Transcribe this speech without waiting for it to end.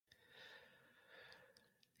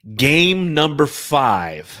Game number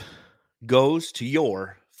 5 goes to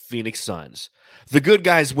your Phoenix Suns. The good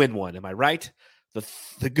guys win one. Am I right?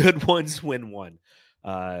 The good ones win one.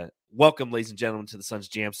 Welcome, ladies and gentlemen, to the Suns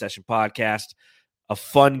Jam Session podcast. A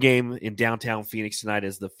fun game in downtown Phoenix tonight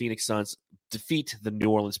as the Phoenix Suns defeat the New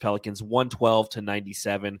Orleans Pelicans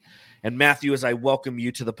 112-97. And Matthew, as I welcome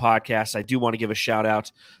you to the podcast, I do want to give a shout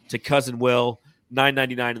out to Cousin Will,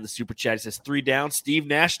 $9.99 in the super chat. He says 3 down, Steve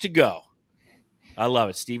Nash to go. I love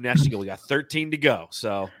it. Steve Nash to go. We got 13 to go.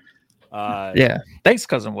 So, yeah. Thanks,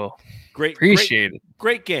 Cousin Will. Appreciate it.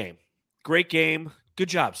 Great game. Great game. Good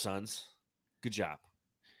job, Suns. Good job.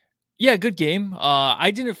 Yeah, good game.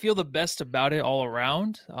 I didn't feel the best about it all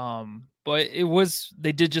around. But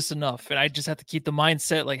they did just enough. And I just have to keep the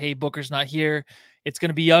mindset like, hey, Booker's not here. It's going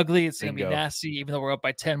to be ugly. It's going to be nasty, even though we're up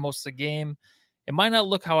by 10 most of the game. It might not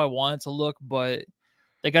look how I want it to look, but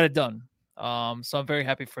they got it done. So I'm very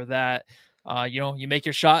happy for that. You make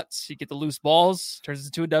your shots, you get the loose balls, turns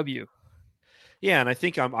into a W. Yeah, and I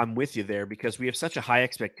think I'm with you there because we have such a high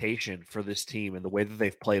expectation for this team and the way that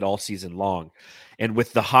they've played all season long. And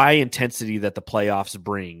with the high intensity that the playoffs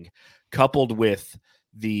bring, coupled with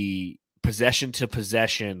the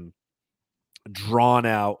possession-to-possession,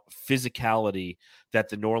 drawn-out physicality that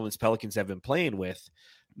the New Orleans Pelicans have been playing with,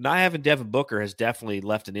 not having Devin Booker has definitely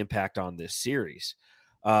left an impact on this series.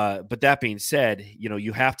 But that being said,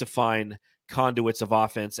 you have to find conduits of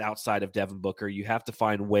offense outside of Devin Booker. You have to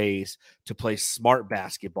find ways to play smart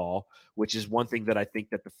basketball, which is one thing that I think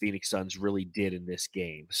that the Phoenix Suns really did in this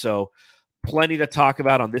game. So plenty to talk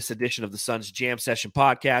about on this edition of the Suns Jam Session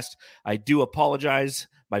podcast. I do apologize.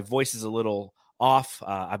 My voice is a little off.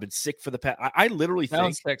 I've been sick for the past. I literally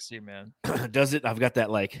sounds think sexy, man. Does it? I've got that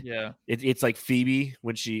yeah. It's like Phoebe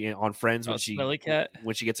when she on Friends when she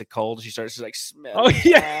gets a cold, she starts like smelly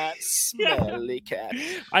cat, smelly cat.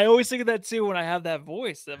 I always think of that too when I have that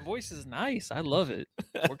voice. That voice is nice. I love it.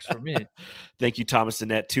 Works for me. Thank you, Thomas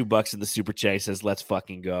Annette. $2 in the super chat. He says, "Let's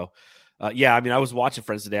fucking go." Yeah, I was watching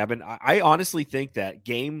Friends today. I honestly think that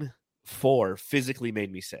Game 4 physically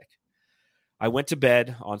made me sick. I went to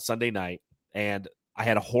bed on Sunday night. And I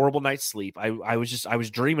had a horrible night's sleep. I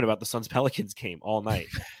was dreaming about the Suns Pelicans game all night.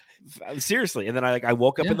 Seriously. And then I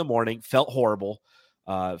woke up in the morning, felt horrible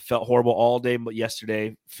all day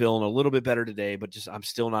yesterday, feeling a little bit better today, but just I'm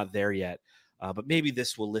still not there yet. But maybe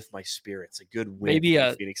this will lift my spirits. A good win for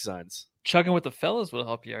the Phoenix Suns. Chugging with the fellas will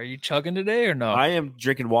help you. Are you chugging today or no? I am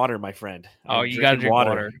drinking water, my friend. You got to drink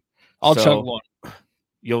water. I'll chug one.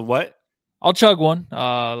 You'll what? I'll chug one.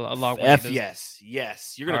 Yes.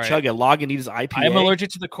 You're going to chug a Lagunitas IPA. I am allergic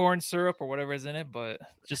to the corn syrup or whatever is in it, but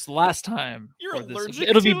just last time. You're allergic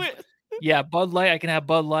to it? Yeah, Bud Light. I can have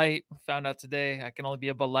Bud Light. Found out today I can only be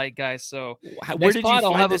a Bud Light guy. So where did you find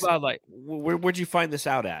I'll have this? A Bud Light. Where'd you find this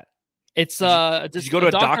out at? It's did you go to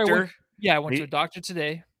a doctor? I went to a doctor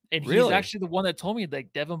today. And he's actually the one that told me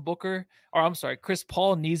like Devin Booker, or I'm sorry, Chris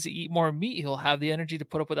Paul needs to eat more meat. He'll have the energy to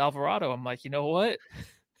put up with Alvarado. I'm like, you know what?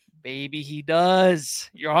 Baby, he does.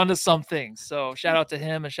 You're onto something. So shout out to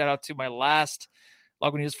him and shout out to my last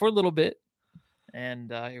Lagunitas for a little bit.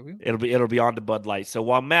 And here we go. It'll be on to Bud Light. So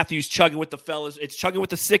while Matthew's chugging with the fellas, it's chugging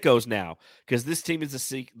with the sickos now because this team is the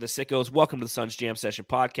sickos. Welcome to the Suns Jam Session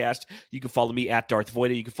podcast. You can follow me at Darth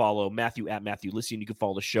Voida. You can follow Matthew at Matthew Lyssian. You can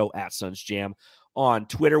follow the show at Suns Jam on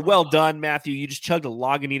Twitter. Well done, Matthew. You just chugged a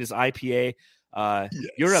Lagunitas IPA. Yes.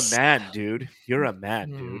 You're a man, dude.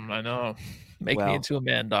 I know. Make me into a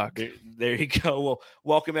man, Doc. There you go. Well,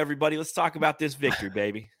 welcome, everybody. Let's talk about this victory,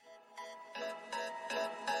 baby.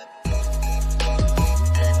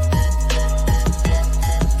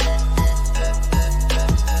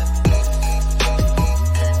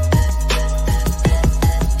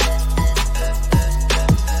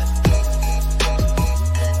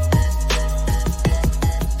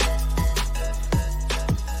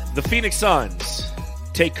 The Phoenix Suns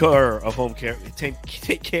take care of home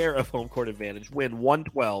court advantage. Win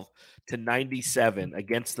 112-97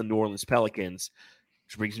 against the New Orleans Pelicans.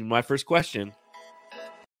 Which brings me to my first question.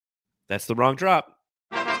 That's the wrong drop.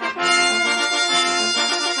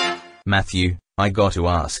 Matthew, I got to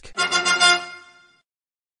ask.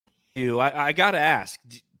 I got to ask.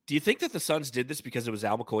 Do you think that the Suns did this because it was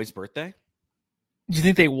Al McCoy's birthday? Do you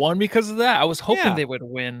think they won because of that? I was hoping they would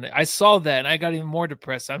win. I saw that, and I got even more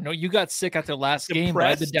depressed. I know you got sick after the last game, but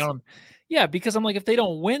I've been down. Yeah, because I'm like, if they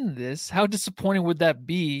don't win this, how disappointing would that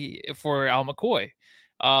be for Al McCoy?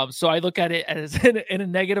 So I look at it as in a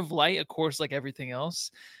negative light, of course, like everything else.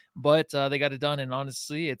 But they got it done, and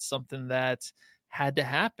honestly, it's something that had to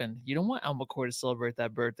happen. You don't want Al McCoy to celebrate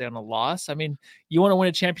that birthday on a loss. I mean, you want to win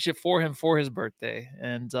a championship for him for his birthday,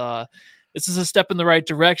 and this is a step in the right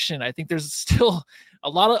direction. I think there's still a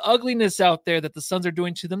lot of ugliness out there that the Suns are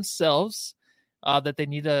doing to themselves that they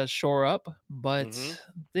need to shore up, but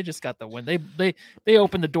they just got the win. They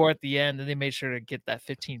opened the door at the end and they made sure to get that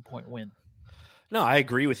 15-point win. No, I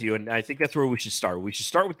agree with you, and I think that's where we should start. We should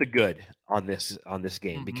start with the good on this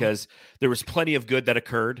game because there was plenty of good that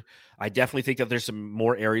occurred. I definitely think that there's some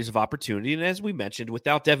more areas of opportunity, and as we mentioned,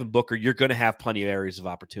 without Devin Booker, you're going to have plenty of areas of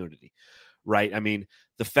opportunity, right? I mean,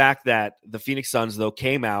 the fact that the Phoenix Suns, though,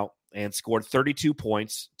 came out and scored 32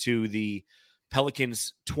 points to the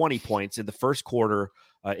Pelicans' 20 points in the first quarter,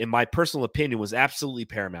 in my personal opinion, was absolutely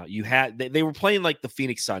paramount. They were playing like the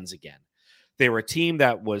Phoenix Suns again. They were a team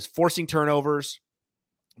that was forcing turnovers.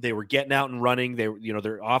 They were getting out and running. Their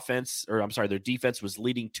defense was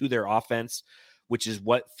leading to their offense, which is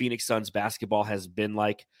what Phoenix Suns basketball has been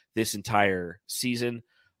like this entire season.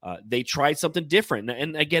 They tried something different.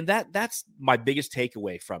 And again, that's my biggest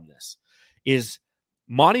takeaway from this is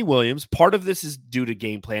Monty Williams. Part of this is due to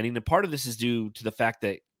game planning, and part of this is due to the fact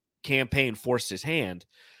that Cam Payne forced his hand,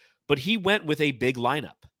 but he went with a big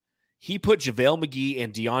lineup. He put JaVale McGee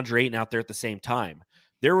and DeAndre Ayton out there at the same time.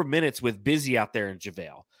 There were minutes with Busy out there and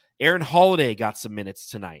JaVale. Aaron Holiday got some minutes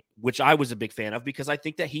tonight, which I was a big fan of because I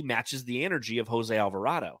think that he matches the energy of Jose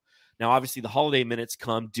Alvarado. Now, obviously, the Holiday minutes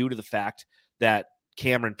come due to the fact that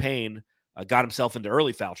Cameron Payne got himself into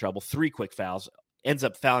early foul trouble, 3 quick fouls, ends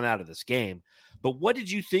up fouling out of this game. But what did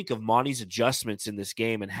you think of Monty's adjustments in this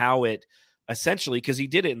game and how it essentially, because he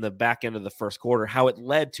did it in the back end of the first quarter, how it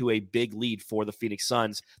led to a big lead for the Phoenix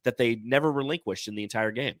Suns that they never relinquished in the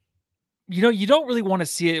entire game? You know, you don't really want to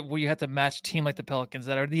see it where you have to match a team like the Pelicans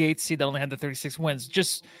that are the 8th seed that only had the 36 wins.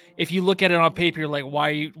 Just if you look at it on paper, you're like,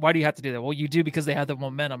 why do you have to do that? Well, you do because they have the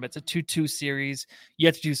momentum. It's a 2-2 series. You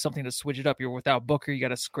have to do something to switch it up. You're without Booker. You got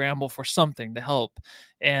to scramble for something to help.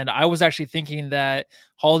 And I was actually thinking that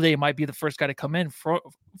Holiday might be the first guy to come in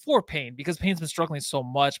for Payne because Payne's been struggling so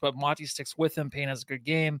much, but Monty sticks with him. Payne has a good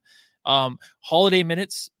game. Holiday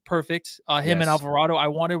minutes, perfect. Him and Alvarado. I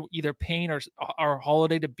wanted either Payne or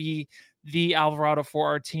Holiday to be the Alvarado for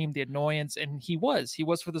our team, the annoyance, and he was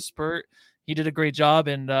for the spurt. He did a great job.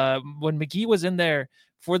 And when McGee was in there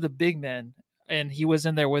for the big men, and he was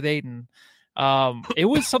in there with Ayton, it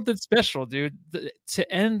was something special, dude.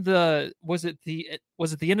 To end was it the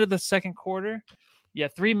end of the second quarter? Yeah,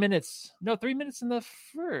 3 minutes. No, 3 minutes in the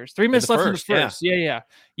first. 3 minutes left in the first.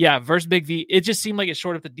 Yeah. Versus Big V. It just seemed like it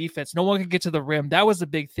shored up the defense. No one could get to the rim. That was the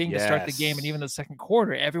big thing to start the game. And even the second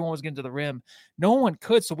quarter, everyone was getting to the rim. No one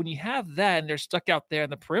could. So when you have that and they're stuck out there in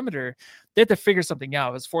the perimeter, they have to figure something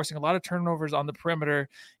out. It was forcing a lot of turnovers on the perimeter,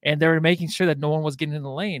 and they were making sure that no one was getting in the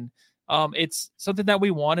lane. It's something that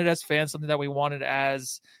we wanted as fans, something that we wanted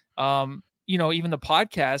as, even the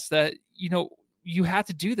podcast that, you have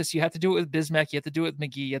to do this. You have to do it with Bismack. You have to do it with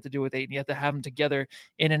McGee. You have to do it with Ayton. You have to have them together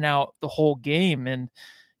in and out the whole game. And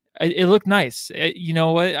it looked nice. You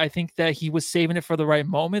know what? I think that he was saving it for the right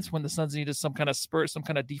moments when the Suns needed some kind of spurt, some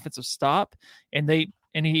kind of defensive stop. And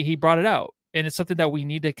he brought it out. And it's something that we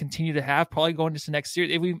need to continue to have probably going into the next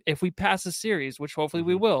series. If we pass the series, which hopefully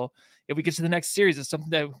we will, if we get to the next series, it's something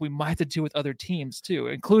that we might have to do with other teams too,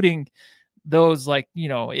 including those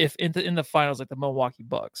if in the finals, like the Milwaukee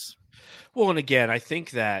Bucks. Well, and again, I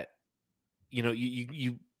think that,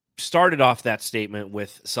 you started off that statement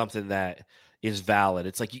with something that is valid.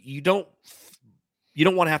 It's like you don't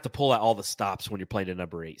want to have to pull out all the stops when you're playing a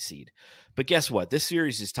number 8 seed. But guess what? This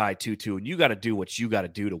series is tied 2-2, and you got to do what you got to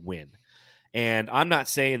do to win. And I'm not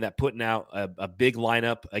saying that putting out a big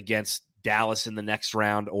lineup against Dallas in the next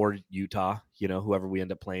round or Utah, whoever we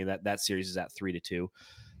end up playing, that series is at 3-2.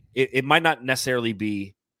 It might not necessarily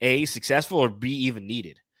be A, successful, or B, even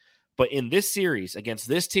needed. But in this series against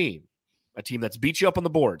this team, a team that's beat you up on the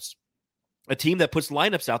boards, a team that puts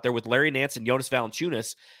lineups out there with Larry Nance and Jonas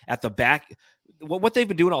Valanciunas at the back. What they've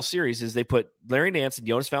been doing all series is they put Larry Nance and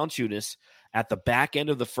Jonas Valanciunas at the back end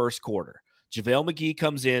of the first quarter. JaVale McGee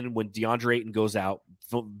comes in when DeAndre Ayton goes out.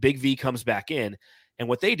 Big V comes back in. And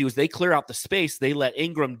what they do is they clear out the space. They let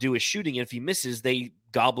Ingram do his shooting. And if he misses, they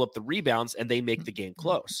gobble up the rebounds and they make the game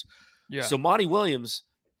close. Yeah. So Monty Williams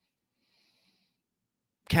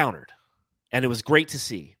countered. And it was great to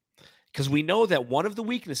see. Because we know that one of the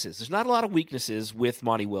weaknesses, there's not a lot of weaknesses with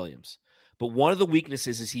Monty Williams, but one of the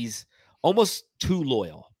weaknesses is he's almost too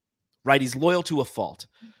loyal, right? He's loyal to a fault.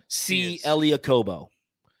 See Elie Okobo,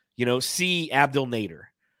 see Abdel Nader.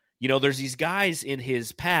 There's these guys in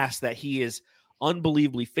his past that he is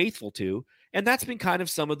unbelievably faithful to, and that's been kind of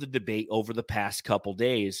some of the debate over the past couple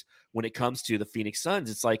days when it comes to the Phoenix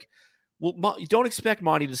Suns. It's like, well, you don't expect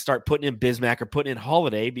Monty to start putting in Bismack or putting in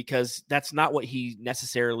Holiday because that's not what he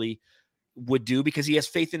necessarily would do because he has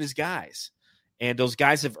faith in his guys. And those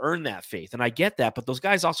guys have earned that faith. And I get that, but those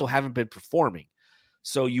guys also haven't been performing.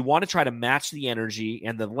 So you want to try to match the energy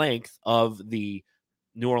and the length of the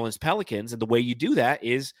New Orleans Pelicans. And the way you do that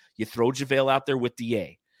is you throw JaVale out there with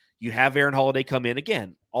DA. You have Aaron Holiday come in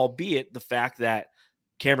again, albeit the fact that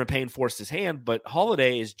Cameron Payne forced his hand, but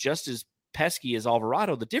Holiday is just as pesky as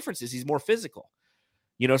Alvarado. The difference is he's more physical.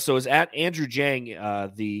 So is at Andrew Jang,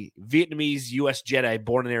 the Vietnamese U.S. Jedi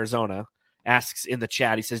born in Arizona, asks in the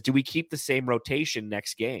chat, he says, do we keep the same rotation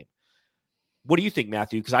next game? What do you think,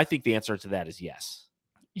 Matthew? Because I think the answer to that is yes.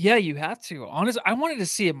 Yeah, you have to. Honestly, I wanted to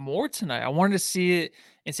see it more tonight. I wanted to see it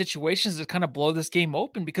in situations that kind of blow this game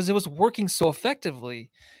open because it was working so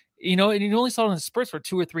effectively. And you only saw it in spurts for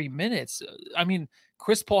 2 or 3 minutes. I mean,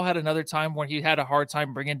 Chris Paul had another time when he had a hard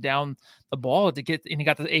time bringing down the ball and he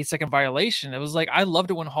got the 8-second violation. It was like, I loved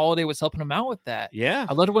it when Holiday was helping him out with that. Yeah.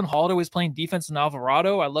 I loved it when Holiday was playing defense in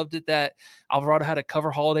Alvarado. I loved it that Alvarado had to cover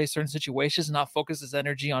Holiday certain situations and not focus his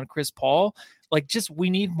energy on Chris Paul. We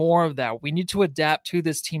need more of that. We need to adapt to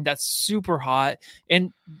this team that's super hot.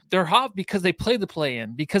 And they're hot because they played the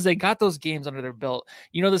play-in, because they got those games under their belt.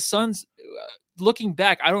 The Suns, looking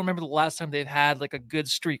back, I don't remember the last time they've had a good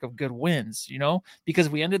streak of good wins, because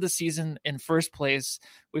we ended the season in first place.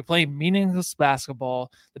 We played meaningless basketball.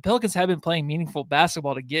 The Pelicans have been playing meaningful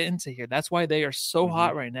basketball to get into here. That's why they are so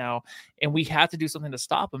hot right now. And we have to do something to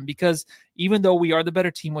stop them, because even though we are the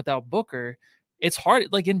better team without Booker, it's hard.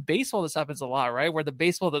 In baseball, this happens a lot, right? Where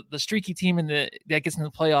the streaky team that gets into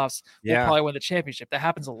the playoffs will probably win the championship. That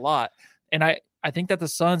happens a lot. And I think that the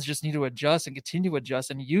Suns just need to adjust and continue to adjust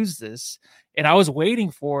and use this. And I was waiting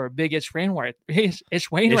for big Ish Wainwright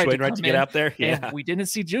to get out there. Yeah. And we didn't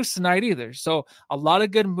see Juice tonight either. So a lot of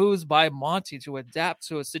good moves by Monty to adapt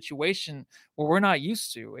to a situation where we're not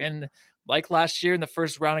used to. And like last year in the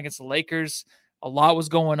first round against the Lakers, a lot was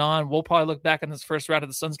going on. We'll probably look back on this first round if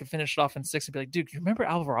the Suns can finish it off in 6 and be like, dude, you remember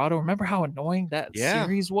Alvarado? Remember how annoying that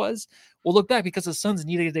series was? We'll look back because the Suns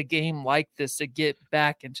needed a game like this to get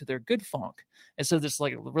back into their good funk. Instead of this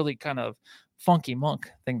really kind of funky monk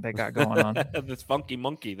thing they got going on. This funky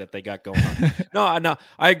monkey that they got going on. No,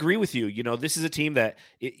 I agree with you. This is a team that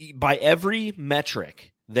by every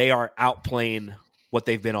metric, they are outplaying what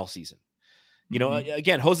they've been all season.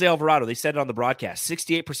 Again, Jose Alvarado, they said it on the broadcast,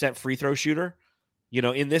 68% free throw shooter.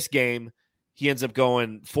 In this game, he ends up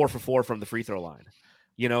going 4 for 4 from the free throw line.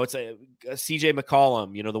 It's a CJ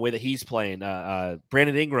McCollum, the way that he's playing,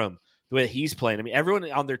 Brandon Ingram, the way that he's playing. I mean, everyone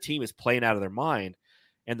on their team is playing out of their mind,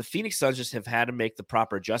 and the Phoenix Suns just have had to make the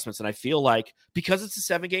proper adjustments. And I feel like because it's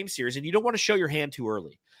a 7-game series and you don't want to show your hand too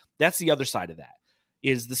early, that's the other side of that.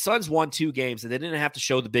 Is the Suns won 2 games and they didn't have to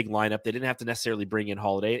show the big lineup. They didn't have to necessarily bring in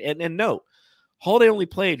Holiday. And no, Holiday only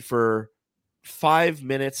played for 5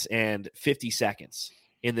 minutes and 50 seconds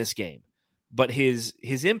in this game, but his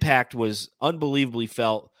impact was unbelievably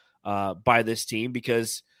felt by this team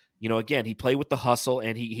because, again, he played with the hustle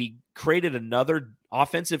and he created another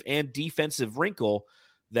offensive and defensive wrinkle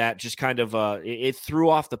that just kind of it threw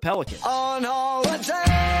off the Pelicans. On holiday.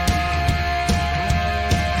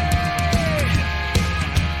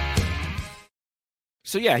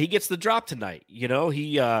 So yeah, he gets the drop tonight.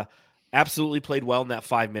 He absolutely played well in that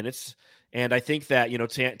 5 minutes. And I think that,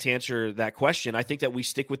 to answer that question, I think that we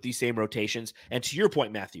stick with these same rotations. And to your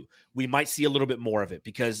point, Matthew, we might see a little bit more of it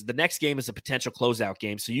because the next game is a potential closeout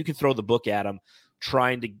game. So you can throw the book at them,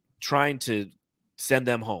 trying to send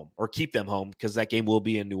them home or keep them home because that game will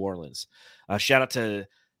be in New Orleans. Shout out to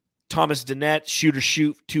Thomas Dennett, shoot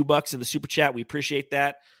 $2 in the super chat. We appreciate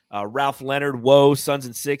that. Ralph Leonard, whoa, Suns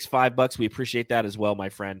and 6, $5. We appreciate that as well, my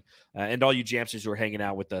friend. And all you Jamsters who are hanging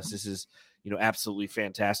out with us. This is, absolutely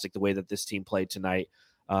fantastic the way that this team played tonight.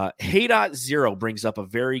 Hey.0 brings up a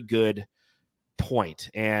very good point,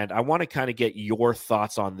 and I want to kind of get your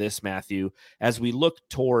thoughts on this, Matthew, as we look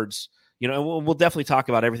towards, and we'll definitely talk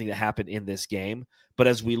about everything that happened in this game, but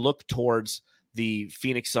as we look towards the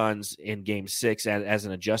Phoenix Suns in Game 6 as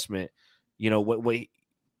an adjustment, what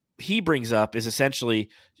he brings up is essentially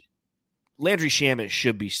Landry Shamet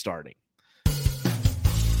should be starting.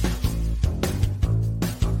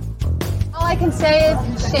 All I can say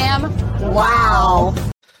is, Sham, wow.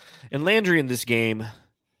 And Landry in this game,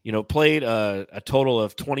 played a total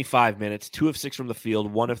of 25 minutes, 2 of 6 from the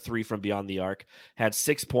field, 1 of 3 from beyond the arc, had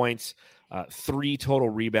 6 points, 3 total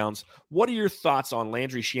rebounds. What are your thoughts on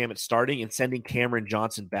Landry Shamet starting and sending Cameron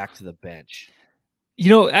Johnson back to the bench?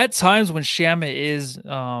 At times when Shamet is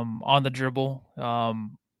on the dribble,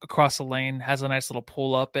 across the lane, has a nice little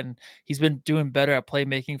pull up, and he's been doing better at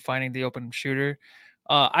playmaking, finding the open shooter.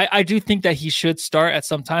 I do think that he should start at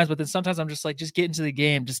some times, but then sometimes I'm just like, just get into the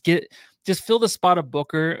game, just fill the spot of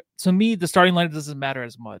Booker. To me, the starting lineup doesn't matter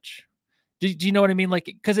as much. Do you know what I mean? Like,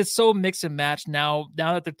 because it's so mix and match now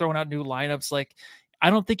that they're throwing out new lineups, like, I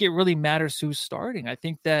don't think it really matters who's starting. I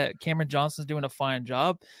think that Cameron Johnson's doing a fine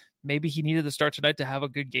job. Maybe he needed to start tonight to have a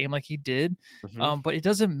good game like he did. But it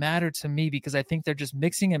doesn't matter to me because I think they're just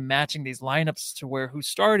mixing and matching these lineups to where who's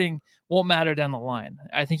starting won't matter down the line.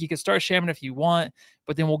 I think you can start Shamet if you want,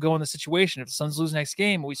 but then we'll go in the situation. If the Suns lose next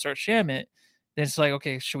game and we start Shamet, then it's like,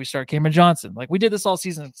 okay, should we start Cameron Johnson? Like we did this all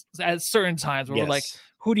season at certain times where we're like,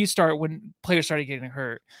 who do you start when players started getting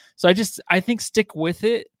hurt? So I think stick with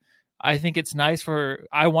it. I think it's nice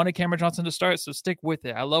I wanted Cameron Johnson to start, so stick with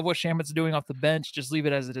it. I love what Shamet's doing off the bench. Just leave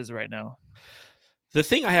it as it is right now. The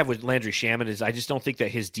thing I have with Landry Shamet is I just don't think that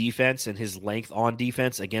his defense and his length on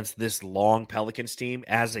defense against this long Pelicans team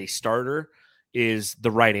as a starter is the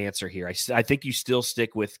right answer here. I think you still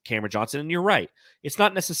stick with Cameron Johnson, and you're right. It's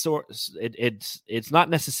not it's not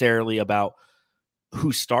necessarily about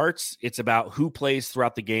who starts. It's about who plays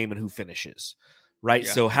throughout the game and who finishes. Right.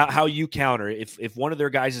 Yeah. So how you counter if one of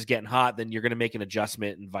their guys is getting hot, then you're going to make an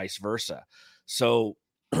adjustment and vice versa. So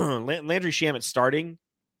Landry Shamet starting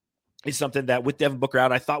is something that with Devin Booker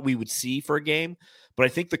out, I thought we would see for a game. But I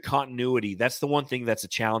think the continuity, that's the one thing that's a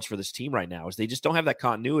challenge for this team right now is they just don't have that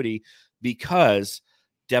continuity because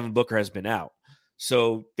Devin Booker has been out.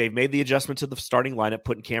 So they've made the adjustment to the starting lineup,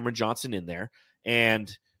 putting Cameron Johnson in there.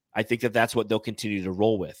 And I think that that's what they'll continue to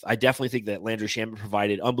roll with. I definitely think that Landry Shamet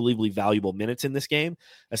provided unbelievably valuable minutes in this game,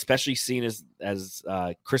 especially seen as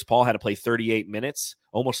Chris Paul had to play 38 minutes,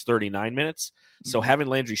 almost 39 minutes. So having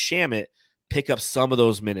Landry Shamet pick up some of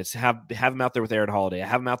those minutes, have him out there with Aaron Holiday,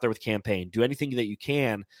 have him out there with Campaign, do anything that you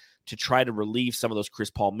can to try to relieve some of those Chris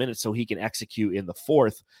Paul minutes so he can execute in the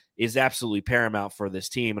fourth is absolutely paramount for this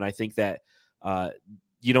team. And I think that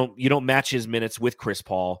you don't match his minutes with Chris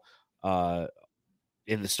Paul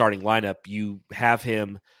in the starting lineup. You have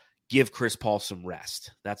him give Chris Paul some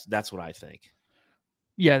rest. That's what I think.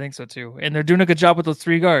 Yeah, I think so too. And they're doing a good job with those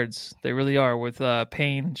three guards. They really are with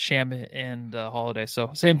Payne, Shamet, and Holiday.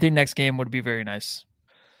 So same thing next game would be very nice.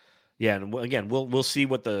 Yeah, and again, we'll see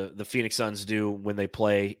what the Phoenix Suns do when they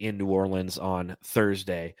play in New Orleans on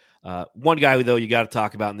Thursday. One guy, though, you got to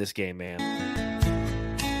talk about in this game, man.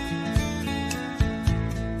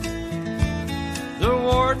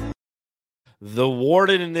 The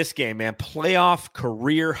Warden in this game, man. Playoff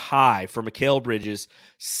career high for Mikal Bridges.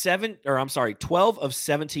 12 of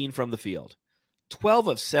 17 from the field. 12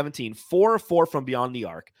 of 17, 4 of 4 from beyond the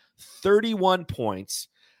arc. 31 points.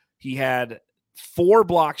 He had 4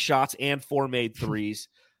 block shots and 4 made threes.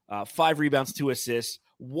 5 rebounds, 2 assists.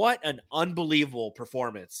 What an unbelievable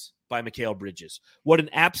performance by Mikal Bridges. What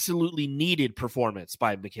an absolutely needed performance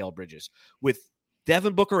by Mikal Bridges. With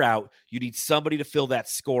Devin Booker out, you need somebody to fill that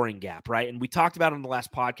scoring gap, right? And we talked about it on the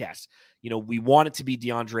last podcast. We want it to be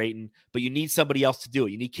DeAndre Ayton, but you need somebody else to do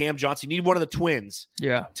it. You need Cam Johnson. You need one of the twins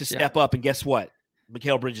to step up. And guess what?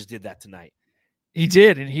 Mikal Bridges did that tonight. He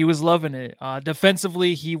did, and he was loving it.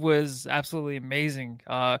 Defensively, he was absolutely amazing.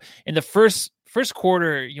 In the first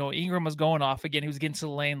quarter, Ingram was going off again. He was getting to the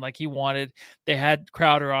lane like he wanted. They had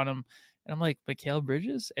Crowder on him. And I'm like, Mikal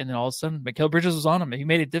Bridges? And then all of a sudden, Mikal Bridges was on him. And he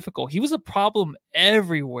made it difficult. He was a problem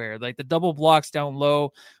everywhere. Like the double blocks down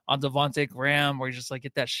low on Devontae Graham, where he's just like,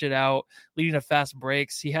 get that shit out, leading to fast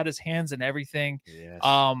breaks. He had his hands in everything. Yes.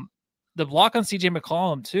 The block on CJ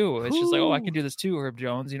McCollum, too. It's just like, I can do this too, Herb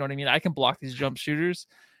Jones. You know what I mean? I can block these jump shooters.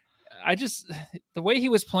 The way he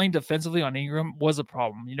was playing defensively on Ingram was a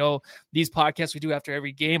problem. These podcasts we do after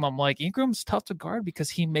every game, I'm like, Ingram's tough to guard because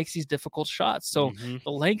he makes these difficult shots. So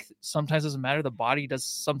the length sometimes doesn't matter. The body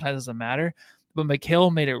sometimes doesn't matter. But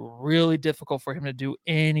Mikal made it really difficult for him to do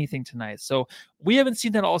anything tonight. So we haven't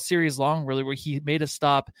seen that all series long, really, where he made a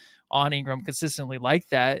stop on Ingram consistently like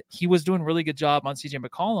that. He was doing a really good job on CJ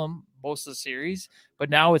McCollum most of the series, but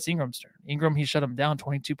now it's Ingram's turn. Ingram, he shut him down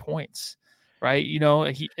 22 points. Right.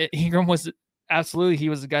 Ingram was he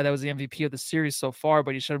was the guy that was the MVP of the series so far,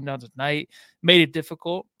 but he shut him down tonight, made it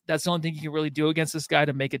difficult. That's the only thing you can really do against this guy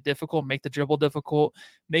to make it difficult, make the dribble difficult,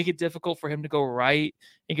 make it difficult for him to go right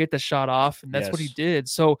and get the shot off. And that's what he did.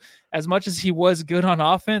 So as much as he was good on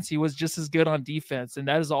offense, he was just as good on defense. And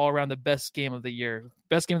that is all around the best game of the year,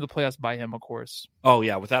 best game of the playoffs by him, of course. Oh,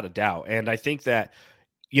 yeah, without a doubt. And I think that,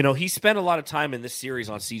 he spent a lot of time in this series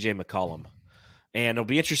on CJ McCollum. And it'll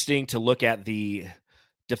be interesting to look at the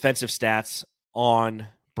defensive stats on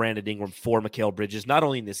Brandon Ingram for Mikal Bridges, not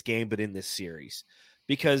only in this game, but in this series.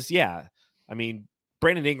 Because,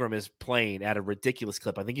 Brandon Ingram is playing at a ridiculous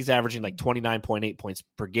clip. I think he's averaging like 29.8 points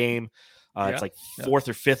per game. It's like fourth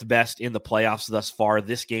or fifth best in the playoffs thus far,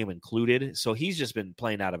 this game included. So he's just been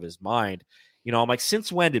playing out of his mind. I'm like,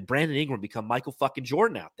 since when did Brandon Ingram become Michael fucking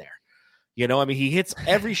Jordan out there? He hits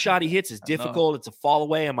every shot he hits is difficult. It's a fall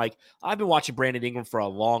away. I'm like, I've been watching Brandon Ingram for a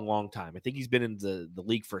long, long time. I think he's been in the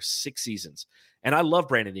league for 6 seasons. And I love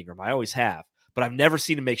Brandon Ingram. I always have. But I've never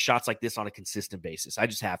seen him make shots like this on a consistent basis. I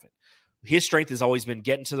just haven't. His strength has always been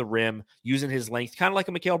getting to the rim, using his length, kind of like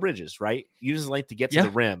a Mikal Bridges, right? Using his length to get to the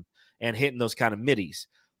rim and hitting those kind of middies.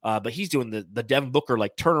 But he's doing the Devin Booker,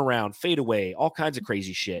 like turnaround, fade away, all kinds of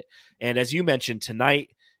crazy shit. And as you mentioned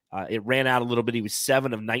tonight, it ran out a little bit. He was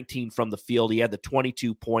 7 of 19 from the field. He had the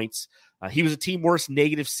 22 points. He was a team worst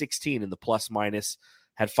 -16 in the plus minus,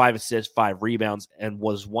 had 5 assists, 5 rebounds, and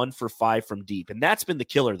was 1 for 5 from deep. And that's been the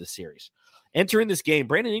killer of the series. Entering this game,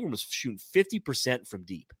 Brandon Ingram was shooting 50% from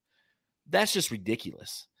deep. That's just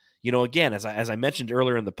ridiculous. Again, as I mentioned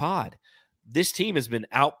earlier in the pod, this team has been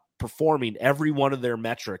outperforming every one of their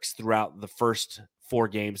metrics throughout the first 4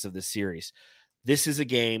 games of this series. This is a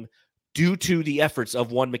game, due to the efforts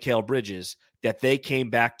of one Mikal Bridges, that they came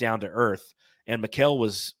back down to earth, and Mikal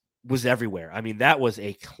was everywhere. I mean, that was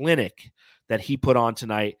a clinic that he put on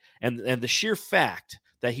tonight, and the sheer fact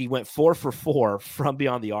that he went 4 for 4 from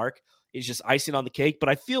beyond the arc is just icing on the cake. But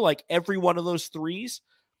I feel like every one of those threes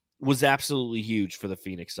was absolutely huge for the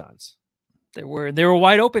Phoenix Suns. They were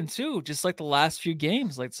wide open too, just like the last few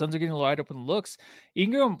games. Like, Suns are getting wide open looks.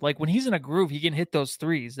 Ingram, like when he's in a groove, he can hit those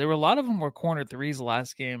threes. There were a lot of them were corner threes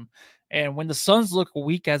last game. And when the Suns look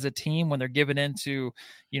weak as a team, when they're given into,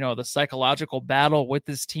 the psychological battle with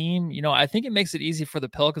this team, I think it makes it easy for the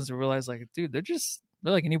Pelicans to realize, like, dude, they're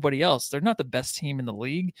like anybody else. They're not the best team in the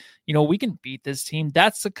league. We can beat this team.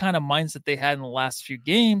 That's the kind of mindset they had in the last few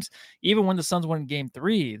games. Even when the Suns won game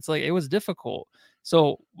 3, it's like, it was difficult.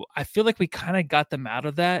 So I feel like we kind of got them out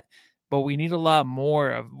of that, but we need a lot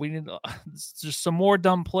more we need just some more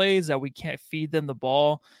dumb plays that we can't feed them the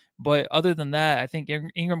ball. But other than that, I think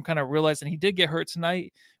Ingram kind of realized, and he did get hurt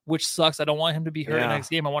tonight, which sucks. I don't want him to be hurt next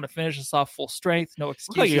game. I want to finish this off full strength. No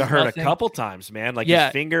excuses. Well, you got hurt a couple times, man. Like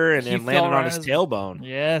his finger and landed on his tailbone.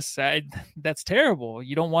 Yes, that's terrible.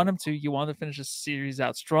 You don't want him to. You want to finish the series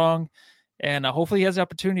out strong. And hopefully he has the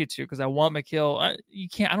opportunity to, because I want Mikal. I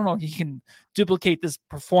don't know if he can duplicate this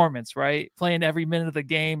performance, right? Playing every minute of the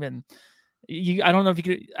game. And I don't know if he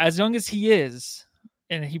could, as young as he is,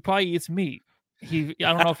 and he probably eats meat. I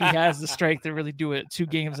don't know if he has the strength to really do it 2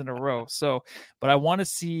 games in a row. So, but I want to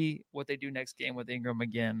see what they do next game with Ingram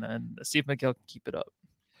again and see if Mikal can keep it up.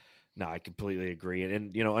 No, I completely agree.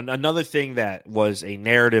 And another thing that was a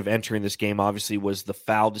narrative entering this game, obviously, was the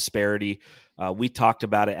foul disparity. We talked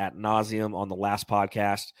about it ad nauseum on the last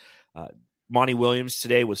podcast. Monty Williams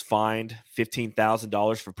today was fined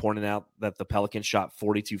 $15,000 for pointing out that the Pelicans shot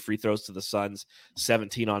 42 free throws to the Suns,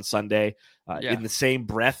 17 on Sunday. In the same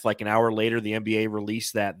breath, like an hour later, the NBA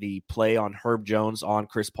released that the play on Herb Jones on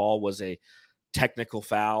Chris Paul was a technical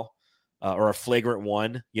foul or a flagrant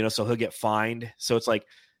one, so he'll get fined. So it's like,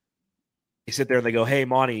 they sit there and they go, "Hey,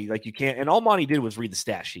 Monty, like you can't." And all Monty did was read the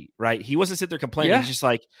stat sheet, right? He wasn't sitting there complaining. Yeah. He's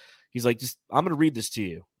like, I'm going to read this to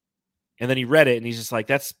you. And then he read it and he's just like,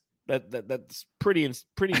 that's pretty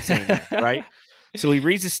insane, right? So he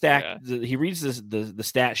reads the stat. Yeah. He reads the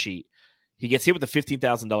stat sheet. He gets hit with a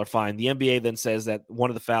 $15,000 fine. The NBA then says that one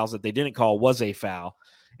of the fouls that they didn't call was a foul.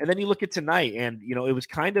 And then you look at tonight, and it was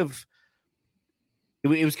kind of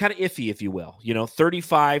iffy, if you will.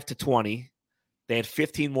 35-20. They had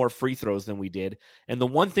 15 more free throws than we did. And the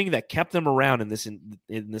one thing that kept them around in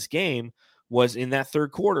this game was in that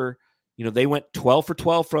third quarter, they went 12 for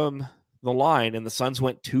 12 from the line, and the Suns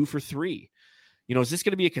went 2 for 3. Is this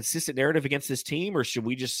going to be a consistent narrative against this team, or should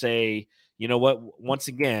we just say, you know what, once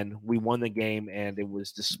again, we won the game, and it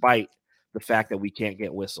was despite the fact that we can't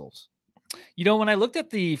get whistles? When I looked at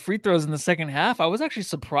the free throws in the second half, I was actually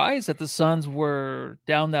surprised that the Suns were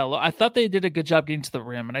down that low. I thought they did a good job getting to the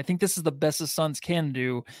rim, and I think this is the best the Suns can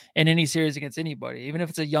do in any series against anybody, even if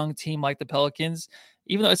it's a young team like the Pelicans.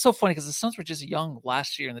 Even though it's so funny because the Suns were just young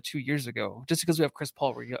last year and the 2 years ago, just because we have Chris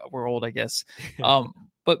Paul, we're old, I guess.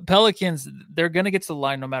 But Pelicans, they're going to get to the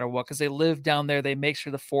line no matter what because they live down there. They make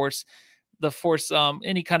sure to force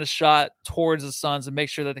any kind of shot towards the Suns and make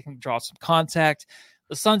sure that they can draw some contact.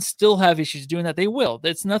 The Suns still have issues doing that. They will.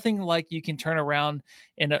 It's nothing like you can turn around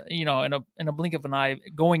in a blink of an eye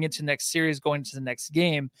going into next series, going into the next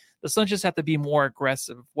game. The Suns just have to be more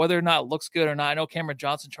aggressive, whether or not it looks good or not. I know Cameron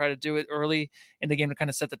Johnson tried to do it early in the game to kind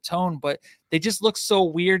of set the tone, but they just look so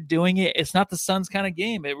weird doing it. It's not the Suns kind of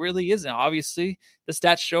game. It really isn't. Obviously, the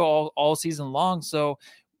stats show all season long. So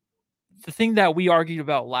the thing that we argued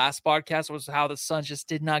about last podcast was how the Suns just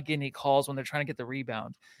did not get any calls when they're trying to get the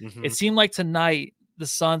rebound. Mm-hmm. It seemed like tonight the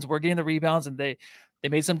Suns were getting the rebounds and they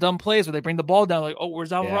made some dumb plays where they bring the ball down like, oh,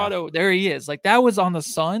 where's Alvarado? Yeah. There he is. Like that was on the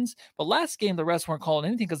Suns. But last game, the refs weren't calling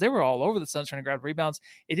anything because they were all over the Suns trying to grab rebounds.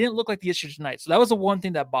 It didn't look like the issue tonight. So that was the one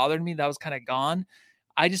thing that bothered me. That was kind of gone.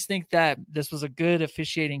 I just think that this was a good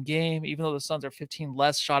officiating game, even though the Suns are 15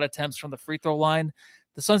 less shot attempts from the free throw line.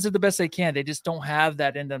 The Suns did the best they can. They just don't have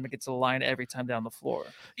that in them to get to the line every time down the floor.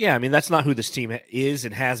 Yeah, I mean, that's not who this team is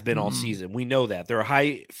and has been all season. We know that. They're a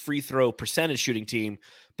high free throw percentage shooting team,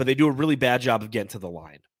 but they do a really bad job of getting to the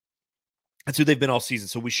line. That's who they've been all season.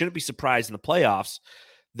 So we shouldn't be surprised in the playoffs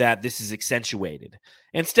that this is accentuated.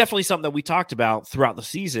 And it's definitely something that we talked about throughout the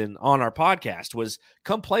season on our podcast was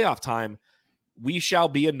come playoff time, we shall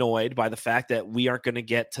be annoyed by the fact that we aren't going to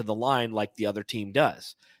get to the line like the other team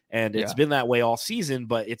does. And it's been that way all season,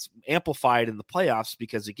 but it's amplified in the playoffs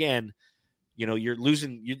because, again, you know, you're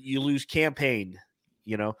losing, you lose campaign,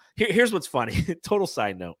 you know. Here's what's funny. Total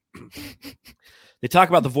side note. They talk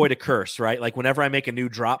about the void of curse, right? Like whenever I make a new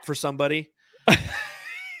drop for somebody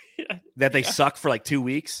that they suck for like 2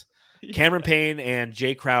 weeks, Cameron Payne and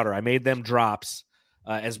Jay Crowder, I made them drops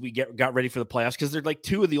as we got ready for the playoffs because they're like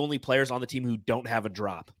two of the only players on the team who don't have a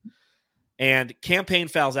drop. And Cam Payne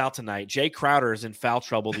fouls out tonight. Jay Crowder is in foul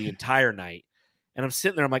trouble the entire night. And I'm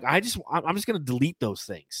sitting there, I'm like, I'm just going to delete those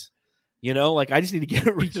things. You know, like I just need to get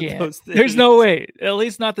rid of those things. There's no way. At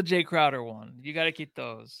least not the Jay Crowder one. You got to keep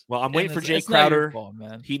those. Well, I'm waiting for Jay Crowder. Fault,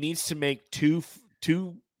 man. He needs to make two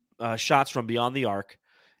shots from beyond the arc,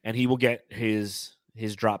 and he will get his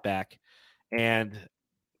drop back. And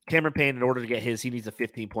Cameron Payne, in order to get his, he needs a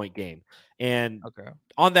 15-point game. And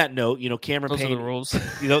on that note, you know, Cameron Payne, those are the rules.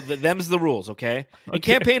 You know, them's the rules, okay? And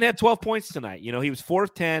Cam Payne had 12 points tonight. You know, he was 4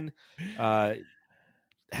 of 10.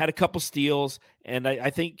 Had a couple steals, and I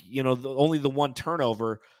think, you know, only the one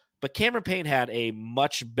turnover, but Cameron Payne had a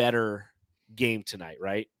much better game tonight,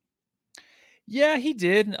 right? Yeah, he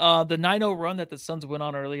did. The 9-0 run that the Suns went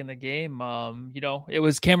on early in the game, you know, it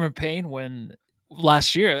was Cameron Payne when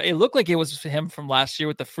last year. It looked like it was him from last year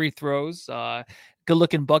with the free throws. Good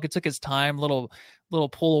looking bucket, took his time, little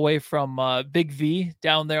pull away from Big V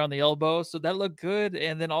down there on the elbow. So that looked good.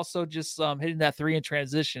 And then also just hitting that 3 in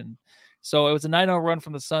transition. So it was a 9-0 run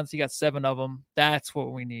from the Suns. He got 7 of them. That's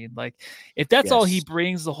what we need. Like, if that's all he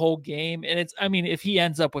brings the whole game, and it's, I mean, if he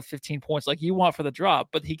ends up with 15 points like you want for the drop,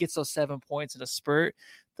 but he gets those 7 points in a spurt,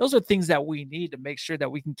 those are things that we need to make sure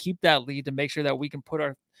that we can keep that lead, to make sure that we can put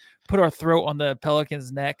our throat on the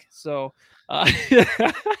Pelicans' neck. So,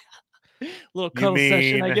 little cuddle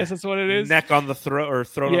session, I guess that's what it is. Neck on the throat, or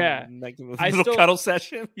throat on the neck. Little cuddle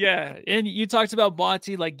session. Yeah. And you talked about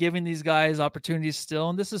Bonte, like giving these guys opportunities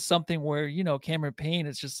still. And this is something where, you know, Cameron Payne,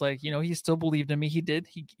 it's just like, you know, he still believed in me. He did.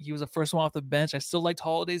 He was the first one off the bench. I still liked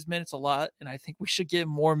Holiday's minutes a lot. And I think we should get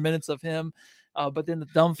more minutes of him. But then the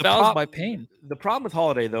dumb fouls by Payne. The problem with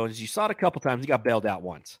Holiday, though, is you saw it a couple times. He got bailed out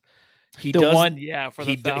once. He does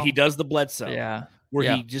the Bledsoe. Yeah.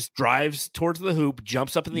 Where he just drives towards the hoop,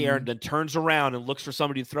 jumps up in the air, and then turns around and looks for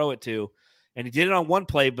somebody to throw it to. And he did it on one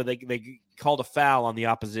play, but they called a foul on the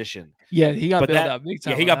opposition. Yeah, he got bailed out big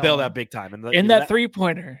time. Yeah, he got bailed out big time. And that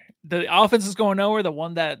three-pointer, the offense is going nowhere. The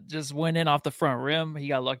one that just went in off the front rim, he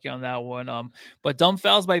got lucky on that one. But dumb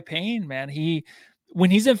fouls by Payne, man. When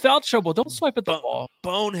he's in foul trouble, don't swipe at the ball.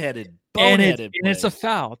 Boneheaded. And it's a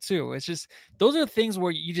foul too. It's just, those are things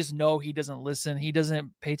where you just know he doesn't listen. He doesn't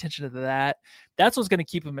pay attention to that. That's what's going to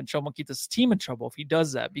keep him in trouble, keep this team in trouble if he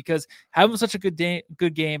does that, because having such a good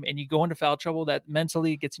game and you go into foul trouble, that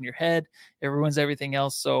mentally gets in your head. It ruins everything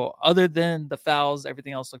else. So other than the fouls,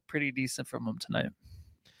 everything else looked pretty decent from him tonight.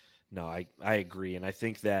 No, I agree. And I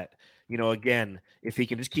think that, you know, again, if he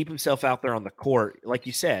can just keep himself out there on the court, like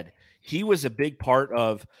you said, he was a big part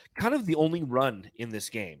of kind of the only run in this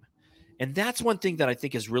game. And that's one thing that I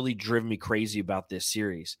think has really driven me crazy about this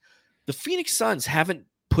series. The Phoenix Suns haven't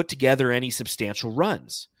put together any substantial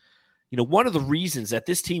runs. You know, one of the reasons that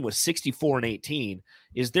this team was 64-18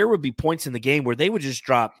 is there would be points in the game where they would just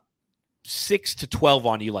drop 6 to 12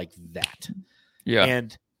 on you like that. Yeah.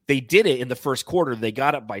 And they did it in the first quarter. They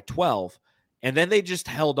got up by 12, and then they just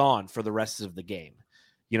held on for the rest of the game.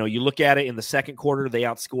 You know, you look at it in the second quarter, they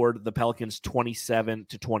outscored the Pelicans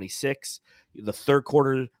 27-26. The third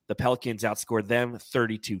quarter, the Pelicans outscored them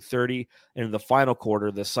 32-30. And in the final quarter,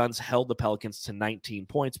 the Suns held the Pelicans to 19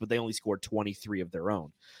 points, but they only scored 23 of their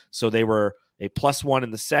own. So they were a +1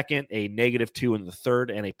 in the second, a -2 in the third,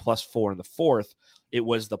 and a +4 in the fourth. It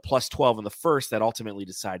was the +12 in the first that ultimately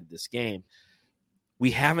decided this game.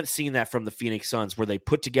 We haven't seen that from the Phoenix Suns, where they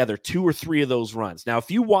put together 2 or 3 of those runs. Now, if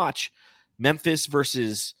you watch Memphis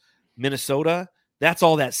versus Minnesota, that's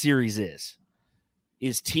all that series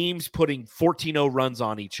is teams putting 14-0 runs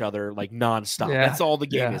on each other like nonstop. Yeah. That's all the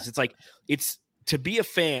game is. It's like, it's to be a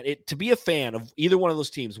fan of either one of those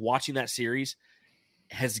teams watching that series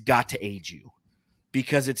has got to age you,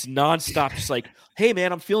 because it's nonstop. Just like, hey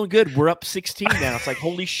man, I'm feeling good. We're up 16 now. It's like,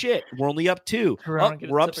 holy shit, we're only up 2. Oh,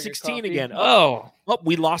 we're up 16 again. Oh,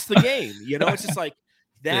 we lost the game. It's just like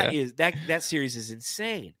that series is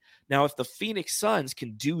insane. Now, if the Phoenix Suns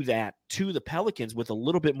can do that to the Pelicans with a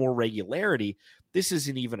little bit more regularity, this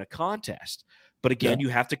isn't even a contest. But again, you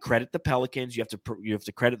have to credit the Pelicans. You have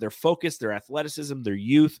to credit their focus, their athleticism, their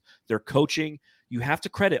youth, their coaching. You have to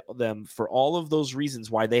credit them for all of those reasons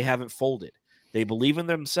why they haven't folded. They believe in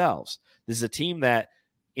themselves. This is a team that,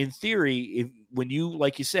 in theory, when you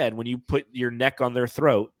put your neck on their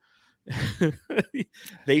throat,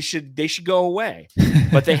 they should go away.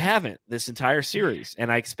 But they haven't this entire series.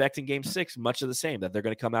 And I expect in Game 6 much of the same, that they're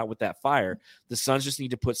going to come out with that fire. The Suns just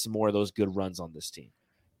need to put some more of those good runs on this team.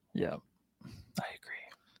 Yeah, I agree.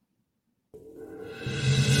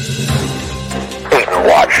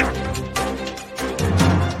 Watch.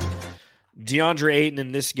 DeAndre Ayton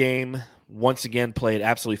in this game once again played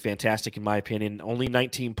absolutely fantastic, in my opinion. Only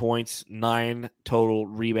 19 points, 9 total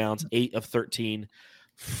rebounds, 8 of 13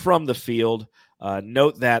 from the field.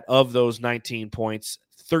 Note that of those 19 points,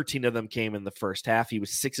 13 of them came in the first half. He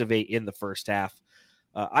was 6 of 8 in the first half.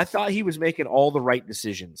 I thought he was making all the right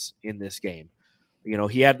decisions in this game.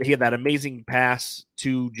 He had that amazing pass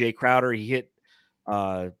to Jay Crowder. He hit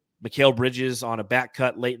Mikal Bridges on a back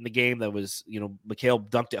cut late in the game. That was, Mikal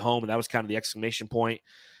dunked it home, and that was kind of the exclamation point.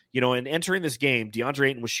 And entering this game, DeAndre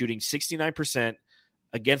Ayton was shooting 69%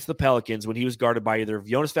 against the Pelicans when he was guarded by either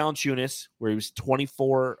Jonas Valanciunas, where he was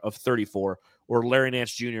 24 of 34, or Larry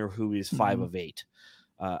Nance Jr., who is 5 of 8.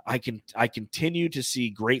 I continue to see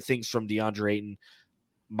great things from DeAndre Ayton.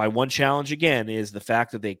 My one challenge, again, is the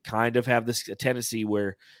fact that they kind of have this tendency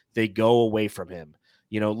where they go away from him.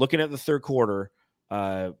 Looking at the third quarter,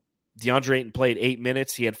 DeAndre Ayton played 8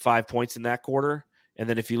 minutes. He had 5 points in that quarter. And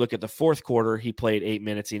then if you look at the fourth quarter, he played 8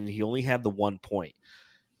 minutes and he only had the 1 point.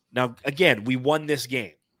 Now, again, we won this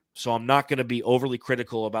game, so I'm not going to be overly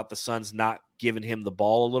critical about the Suns not giving him the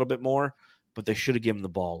ball a little bit more, but they should have given the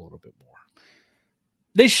ball a little bit more.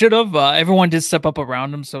 They should have. Everyone did step up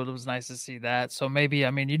around him, so it was nice to see that. So maybe,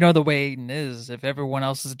 the way Ayton is. If everyone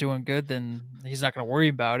else is doing good, then he's not going to worry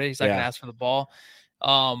about it. He's not going to ask for the ball.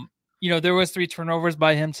 There was 3 turnovers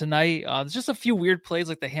by him tonight. There's just a few weird plays,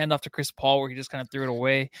 like the handoff to Chris Paul where he just kind of threw it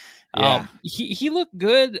away. He looked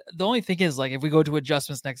good. The only thing is, like, if we go to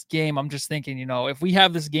adjustments next game, I'm just thinking, if we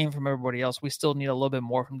have this game from everybody else, we still need a little bit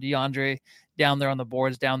more from DeAndre down there on the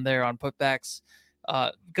boards, down there on putbacks,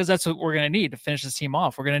 because that's what we're going to need to finish this team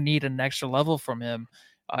off. We're going to need an extra level from him.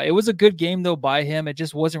 It was a good game, though, by him. It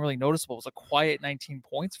just wasn't really noticeable. It was a quiet 19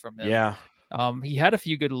 points from him. Yeah. He had a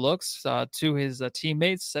few good looks to his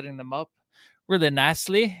teammates, setting them up really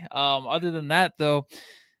nicely. Other than that, though,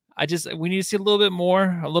 we need to see a little bit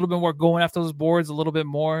more going after those boards, a little bit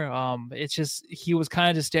more. It's just he was kind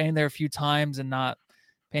of just standing there a few times and not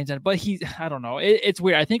paying attention. But I don't know. It's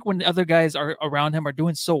weird. I think when other guys are around him are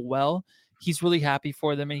doing so well, he's really happy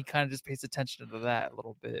for them, and he kind of just pays attention to that a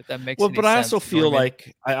little bit. If that makes any sense. I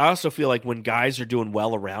also feel like when guys are doing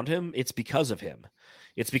well around him, it's because of him.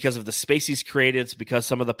 It's because of the space he's created. It's because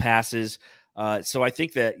some of the passes. So I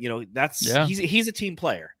think that, he's a team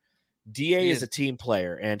player. DA is a team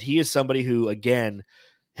player, and he is somebody who, again,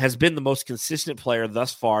 has been the most consistent player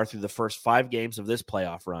thus far through the first 5 games of this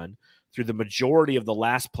playoff run. Through the majority of the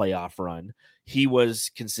last playoff run, he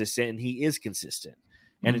was consistent, and he is consistent.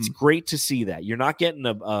 And it's great to see that. You're not getting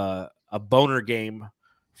a boner game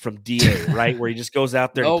from DA, right? Where he just goes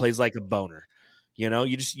out there and plays like a boner. You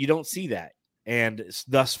don't see that. And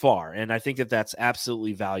thus far, and I think that that's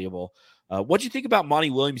absolutely valuable. What do you think about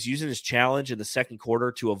Monty Williams using his challenge in the second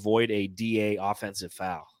quarter to avoid a DA offensive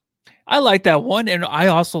foul? I like that one, and I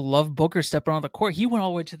also love Booker stepping on the court. He went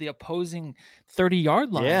all the way to the opposing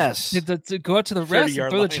 30-yard line. Yes, to go out to the rest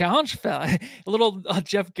and throw the challenge foul. A little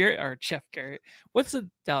Jeff Garrett. What's the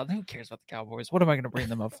who cares about the Cowboys? What am I going to bring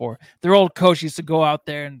them up for? Their old coach used to go out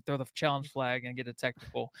there and throw the challenge flag and get a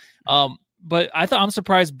technical. But I'm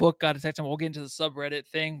surprised Book got a technical. We'll get into the subreddit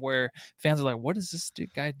thing where fans are like, what is this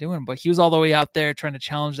guy doing? But he was all the way out there trying to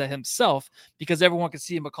challenge that himself because everyone could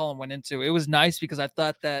see McCollum went into. It was nice because I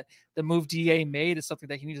thought that the move DA made is something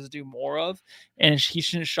that he needs to do more of, and he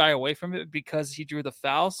shouldn't shy away from it because he drew the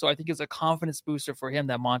foul. So I think it's a confidence booster for him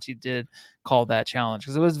that Monty did call that challenge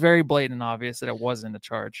because it was very blatant and obvious that it wasn't a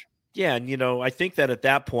charge. Yeah, and, I think that at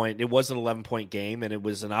that point, it was an 11-point game, and it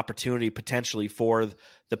was an opportunity potentially for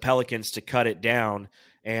the Pelicans to cut it down.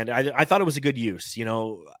 And I thought it was a good use.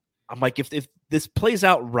 I'm like, if this plays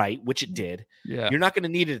out right, which it did, you're not going to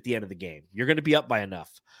need it at the end of the game. You're going to be up by enough.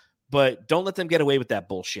 But don't let them get away with that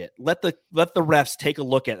bullshit. Let the refs take a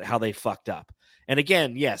look at how they fucked up. And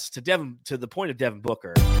again, yes, to the point of Devin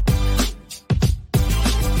Booker.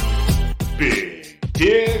 Big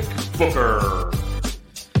Dick Booker.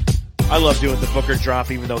 I love doing the Booker drop,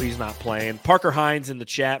 even though he's not playing. Parker Hines in the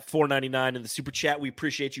chat, $4.99 in the super chat. We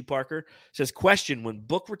appreciate you, Parker. Says, question: when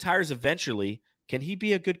Book retires eventually, can he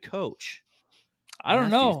be a good coach? I don't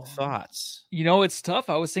know. Thoughts? It's tough.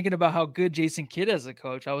 I was thinking about how good Jason Kidd as a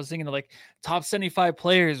coach. I was thinking of like top 75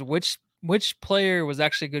 players. Which player was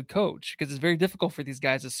actually a good coach? Because it's very difficult for these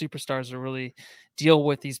guys as superstars to really deal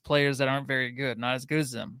with these players that aren't very good, not as good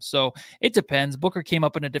as them. So it depends. Booker came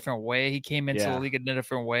up in a different way. He came into the league in a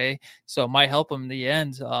different way. So it might help him in the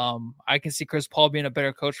end. I can see Chris Paul being a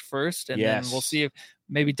better coach first. And then we'll see if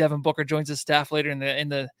maybe Devin Booker joins his staff later in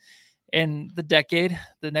the decade,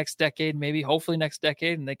 the next decade, maybe hopefully next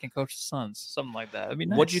decade, and they can coach the Suns, something like that. I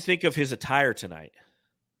mean, what do you think of his attire tonight?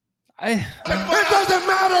 It doesn't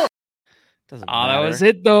matter. Doesn't matter. That was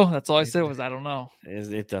it, though. That's all I said was I don't know.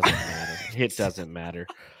 It doesn't matter. It doesn't matter.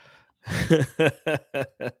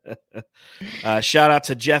 Shout out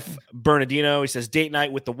to Jeff Bernardino. He says, date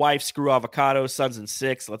night with the wife, screw avocado, Suns in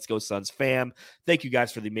 6. Let's go, Suns fam. Thank you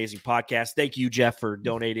guys for the amazing podcast. Thank you, Jeff, for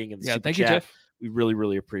donating. And thank you, Jeff. We really,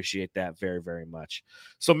 really appreciate that very, very much.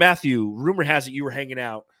 So, Matthew, rumor has it you were hanging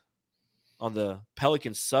out on the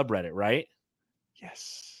Pelicans subreddit, right?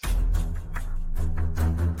 Yes.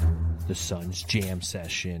 The Suns Jam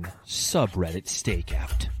Session subreddit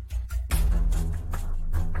stakeout.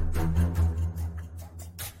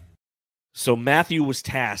 So Matthew was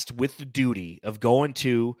tasked with the duty of going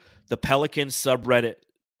to the Pelicans subreddit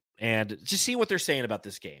and just seeing what they're saying about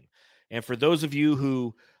this game. And for those of you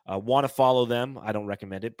who want to follow them, I don't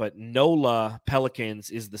recommend it, but NOLA Pelicans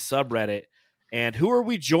is the subreddit. And who are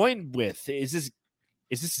we joined with? Is this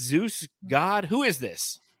Zeus God? Who is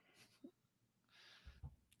this?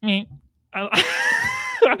 Me. I'm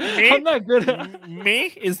not good at me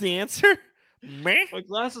is the answer. Me? My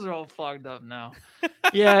glasses are all fogged up now.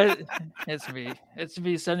 Yeah, it's me. It's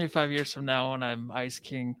me 75 years from now when I'm Ice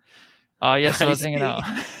King. Yes, I was hanging out.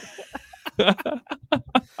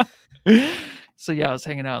 So yeah, I was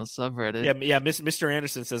hanging out on subreddit. Yeah. Mr.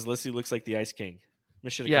 Anderson says Lissy looks like the Ice King.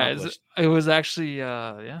 Mission accomplished. It was actually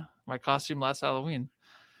my costume last Halloween.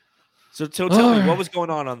 So tell me, what was going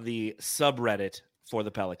on the subreddit for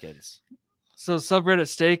the Pelicans? So subreddit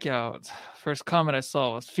stakeout. First comment I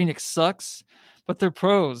saw was Phoenix sucks, but they're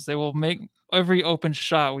pros. They will make every open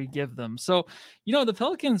shot we give them. So, the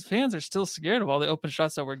Pelicans fans are still scared of all the open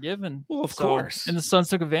shots that we're given. Well, of course. And the Suns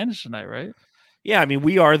took advantage tonight, right? Yeah, I mean,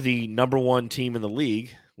 we are the number one team in the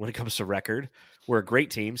league when it comes to record. We're a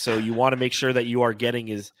great team, so you want to make sure that you are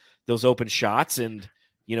getting those open shots, and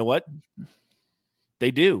you know what?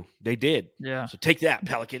 They do. They did. Yeah. So take that,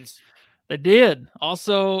 Pelicans. They did.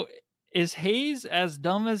 Also, is Hayes as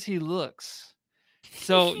dumb as he looks?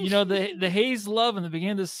 So, the Hayes love in the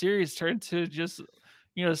beginning of the series turned to just,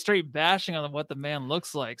 straight bashing on what the man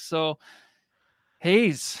looks like. So,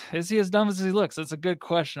 Hayes, is he as dumb as he looks? That's a good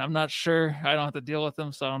question. I'm not sure. I don't have to deal with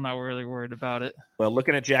him, so I'm not really worried about it. Well,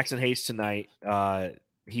 looking at Jackson Hayes tonight,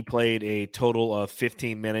 he played a total of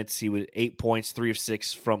 15 minutes. He was 8 points, 3 of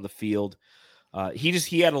 6 from the field.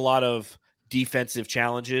 He had a lot of defensive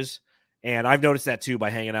challenges. And I've noticed that too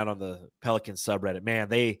by hanging out on the Pelicans subreddit. Man,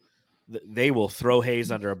 they will throw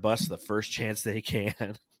Hayes under a bus the first chance they can.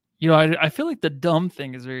 I feel like the dumb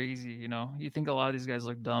thing is very easy. You think a lot of these guys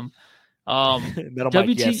look dumb. Metal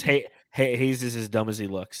Mike, yes. Hayes is as dumb as he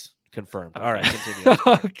looks. Confirmed. All right, continue.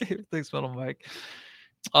 Okay, thanks, Metal Mike.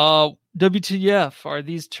 WTF are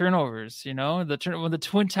these turnovers? When the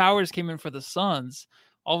Twin Towers came in for the Suns,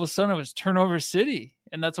 all of a sudden it was turnover city.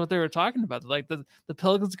 And that's what they were talking about. Like the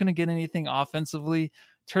Pelicans going to get anything offensively,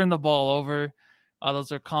 turn the ball over.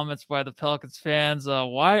 Those are comments by the Pelicans fans.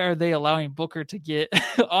 Why are they allowing Booker to get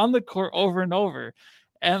on the court over and over?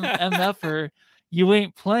 MFer, you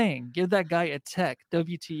ain't playing. Give that guy a tech.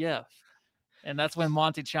 WTF. And that's when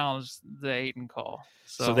Monty challenged the Ayton call.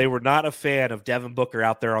 So they were not a fan of Devin Booker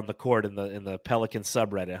out there on the court in the Pelican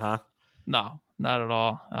subreddit, huh? No, not at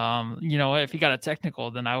all. If he got a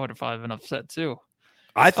technical, then I would have probably been upset too.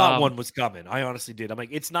 I thought one was coming. I honestly did. I'm like,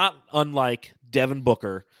 it's not unlike Devin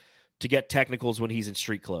Booker to get technicals when he's in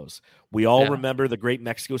street clothes. We all remember the great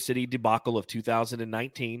Mexico City debacle of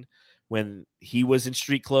 2019 when he was in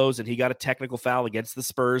street clothes and he got a technical foul against the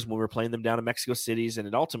Spurs when we were playing them down in Mexico Cities, and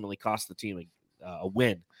it ultimately cost the team a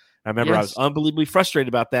win. I remember I was unbelievably frustrated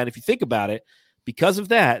about that. If you think about it, Because of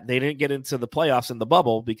that, they didn't get into the playoffs in the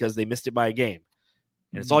bubble because they missed it by a game.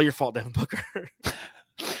 And it's all your fault, Devin Booker.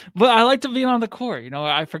 But I liked him being on the court.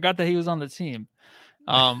 I forgot that he was on the team.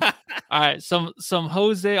 All right, some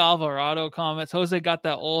Jose Alvarado comments. Jose got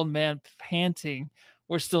that old man panting.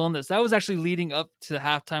 We're still in this. That was actually leading up to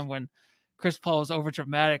halftime when Chris Paul was over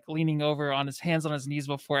dramatic, leaning over on his hands on his knees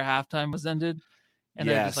before halftime was ended. And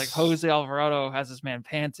then it was like Jose Alvarado has this man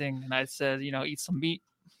panting. And I said, eat some meat.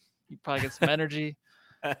 You probably get some energy.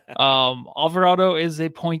 Alvarado is a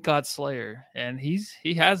point guard slayer, and he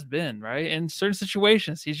has been, right? In certain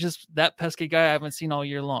situations, he's just that pesky guy I haven't seen all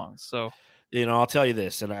year long. So, I'll tell you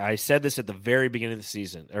this, and I said this at the very beginning of the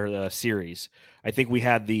season or the series. I think we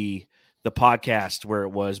had the podcast where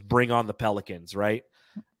it was "Bring on the Pelicans," right?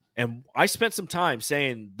 And I spent some time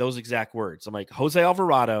saying those exact words. I'm like, Jose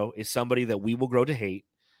Alvarado is somebody that we will grow to hate.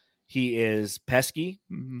 He is pesky.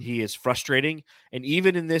 Mm-hmm. He is frustrating. And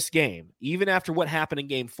even in this game, even after what happened in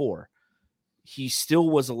game 4, he still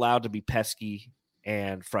was allowed to be pesky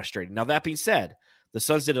and frustrating. Now, that being said, the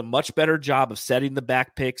Suns did a much better job of setting the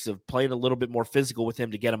back picks, of playing a little bit more physical with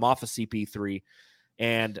him to get him off of CP3.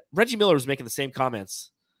 And Reggie Miller was making the same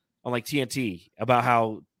comments on like TNT about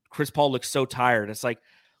how Chris Paul looks so tired. It's like,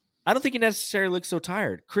 I don't think he necessarily looks so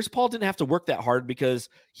tired. Chris Paul didn't have to work that hard because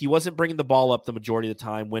he wasn't bringing the ball up the majority of the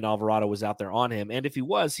time when Alvarado was out there on him. And if he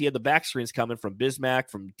was, he had the back screens coming from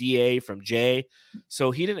Bismack, from DA, from Jay.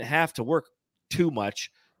 So he didn't have to work too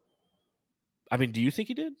much. I mean, do you think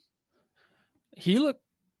he did? He looked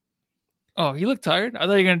tired. I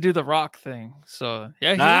thought you were going to do the rock thing. So,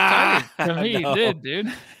 yeah, he looked tired. To me, no. He did,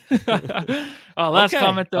 dude. Last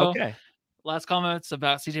comment, though. Okay. Last comments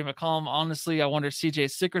about CJ McCollum. Honestly, I wonder if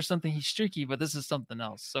CJ's sick or something. He's streaky, but this is something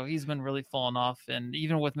else. So he's been really falling off. And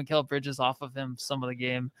even with Mikal Bridges off of him some of the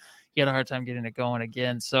game, he had a hard time getting it going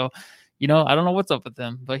again. So, I don't know what's up with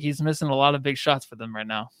him, but he's missing a lot of big shots for them right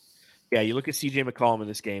now. Yeah, you look at CJ McCollum in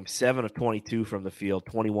this game, 7 of 22 from the field,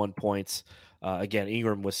 21 points. Again,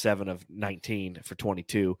 Ingram was 7 of 19 for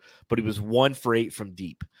 22, but he was 1 for 8 from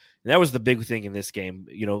deep. And that was the big thing in this game.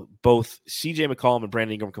 Both CJ McCollum and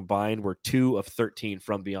Brandon Ingram combined were 2 of 13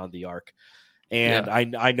 from beyond the arc. And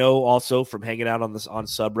yeah. I know also from hanging out on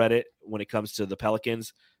subreddit when it comes to the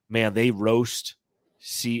Pelicans, man, they roast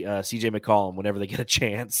CJ McCollum whenever they get a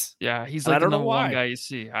chance. Yeah, he's like the number one guy you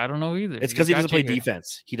see. I don't know either. It's because he doesn't play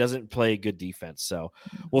defense. He doesn't play good defense. So,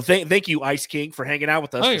 well, thank you, Ice King, for hanging out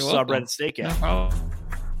with us for Subreddit Stakeout. No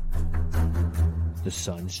the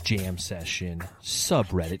Suns Jam Session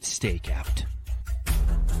Subreddit Stakeout.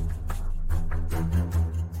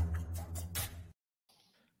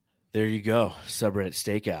 There you go, Subreddit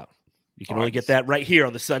Stakeout. You can only get that right here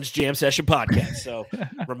on the Suns Jam Session podcast. So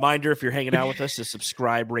reminder, if you're hanging out with us, to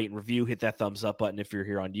subscribe, rate, and review. Hit that thumbs up button if you're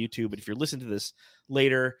here on YouTube. But if you're listening to this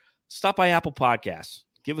later, stop by Apple Podcasts.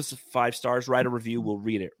 Give us 5 stars, write a review. We'll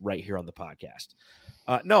read it right here on the podcast.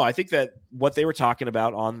 No, I think that what they were talking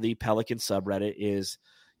about on the Pelican subreddit is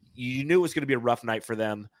you knew it was going to be a rough night for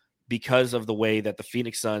them because of the way that the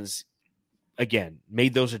Phoenix Suns, again,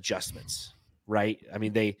 made those adjustments. Right. I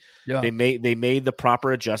mean, they made the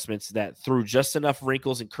proper adjustments that threw just enough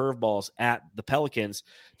wrinkles and curveballs at the Pelicans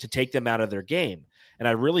to take them out of their game. And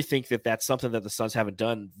I really think that that's something that the Suns haven't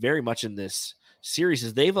done very much in this series,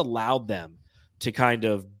 is they've allowed them to kind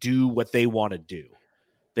of do what they want to do.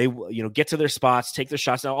 They, get to their spots, take their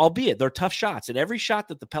shots. Now, albeit they're tough shots, and every shot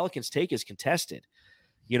that the Pelicans take is contested.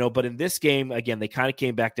 But in this game, again, they kind of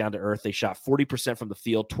came back down to earth. They shot 40% from the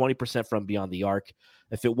field, 20% from beyond the arc.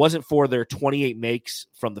 If it wasn't for their 28 makes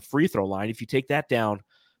from the free throw line, if you take that down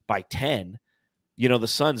by 10, the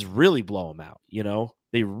Suns really blow them out.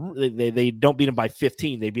 They don't beat them by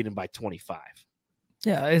 15. They beat them by 25.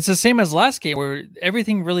 Yeah, it's the same as last game where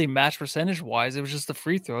everything really matched percentage-wise. It was just the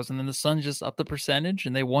free throws, and then the Suns just upped the percentage,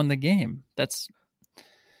 and they won the game. That's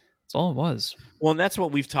all it was. Well, and that's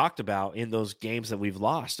what we've talked about in those games that we've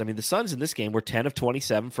lost. I mean, the Suns in this game were 10 of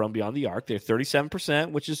 27 from beyond the arc. They're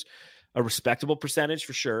 37%, which is a respectable percentage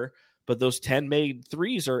for sure. But those 10 made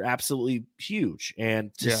threes are absolutely huge.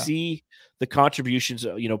 And to see the contributions,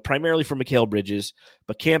 primarily from Mikal Bridges,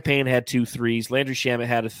 but Campaign had 2 threes. Landry Shamet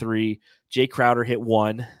had a 3. Jay Crowder hit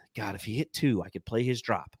 1. God, if he hit 2, I could play his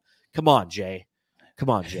drop. Come on, Jay.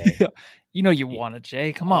 You wanted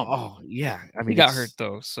Jay. Come on. Oh, yeah. I mean, he got hurt,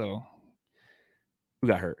 though, so. Who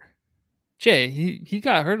got hurt? Jay. He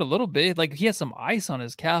got hurt a little bit. Like, he had some ice on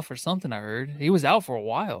his calf or something, I heard. He was out for a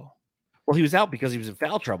while. Well, he was out because he was in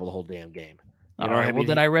foul trouble the whole damn game. All right, well,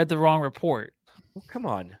 then I read the wrong report. Well, come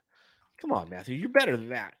on, Matthew. You're better than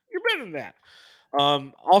that.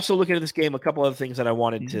 Also, looking at this game, a couple other things that I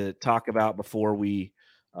wanted to talk about before we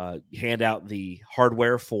hand out the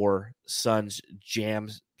hardware for Suns Jam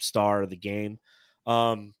Star of the game.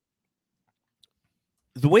 The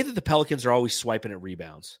way that the Pelicans are always swiping at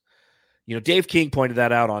rebounds. Dave King pointed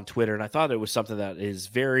that out on Twitter, and I thought it was something that is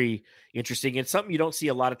very interesting and something you don't see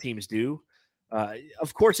a lot of teams do.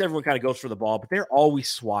 Of course, everyone kind of goes for the ball, but they're always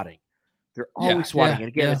swatting. They're always swatting. And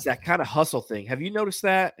again, it's that kind of hustle thing. Have you noticed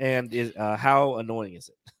that? And how annoying is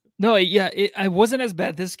it? No, I wasn't as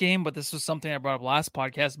bad this game, but this was something I brought up last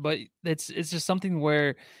podcast. But it's just something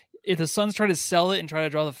where if the Suns try to sell it and try to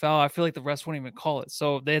draw the foul, I feel like the refs won't even call it.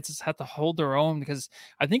 So they just have to hold their own, because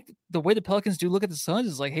I think the way the Pelicans do look at the Suns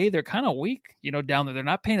is like, hey, they're kind of weak, down there. They're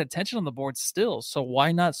not paying attention on the board still. So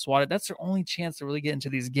why not swat it? That's their only chance to really get into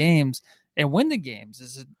these games and win the games,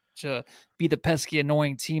 is to be the pesky,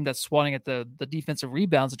 annoying team that's swatting at the defensive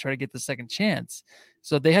rebounds to try to get the second chance.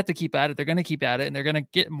 So they have to keep at it. They're going to keep at it, and they're going to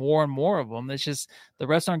get more and more of them. It's just the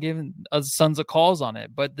refs aren't giving us Suns of calls on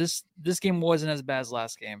it. But this game wasn't as bad as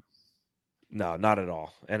last game. No, not at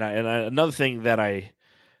all. And another thing that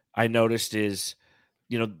I noticed is,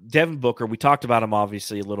 Devin Booker, we talked about him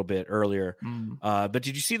obviously a little bit earlier, but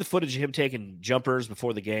did you see the footage of him taking jumpers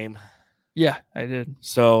before the game? Yeah, I did.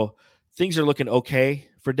 So things are looking okay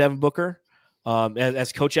for Devin Booker.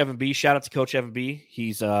 As Coach Evan B, shout out to Coach Evan B.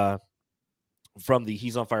 He's from the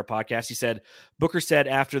He's on Fire podcast. He said, Booker said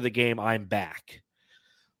after the game, I'm back.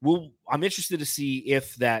 Well, I'm interested to see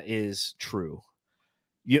if that is true.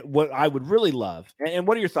 What I would really love, and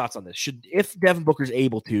what are your thoughts on this? If Devin Booker's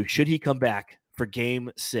able to, should he come back for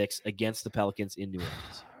Game 6 against the Pelicans in New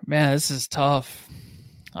Orleans? Man, this is tough.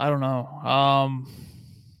 I don't know.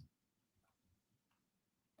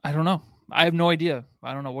 I don't know. I have no idea.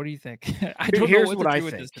 I don't know. What do you think? Here's what I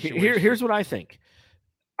think. Here's what I think.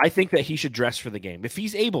 I think that he should dress for the game. If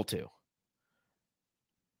he's able to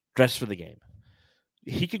dress for the game,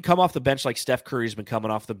 he can come off the bench like Steph Curry's been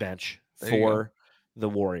coming off the bench for the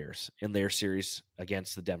Warriors in their series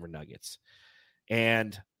against the Denver Nuggets.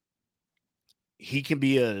 And he can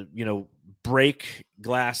be a, break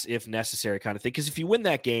glass if necessary kind of thing. Because if you win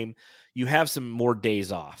that game, you have some more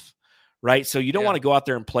days off, right? So you don't want to go out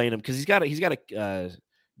there and play him, because he's got a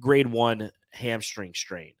grade 1 hamstring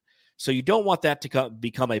strain. So you don't want that to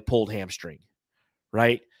become a pulled hamstring,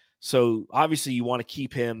 right? So obviously you want to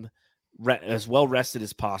keep him as well rested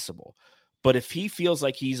as possible. But if he feels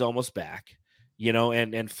like he's almost back,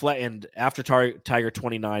 and after Tiger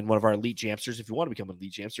 29, one of our elite jamsters, if you want to become an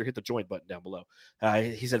elite jamster, hit the join button down below.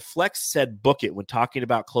 He said Flex said book it when talking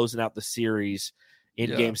about closing out the series in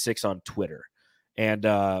Game 6 on Twitter. And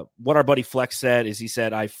what our buddy Flex said is, he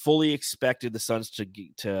said, I fully expected the Suns to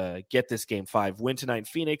get this Game 5 win tonight in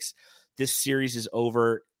Phoenix. This series is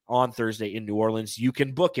over on Thursday in New Orleans. You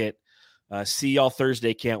can book it. See y'all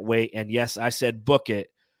Thursday. Can't wait. And yes, I said book it.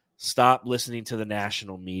 Stop listening to the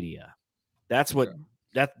national media. That's what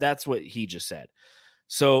he just said.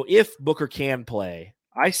 So if Booker can play,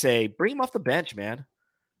 I say bring him off the bench, man.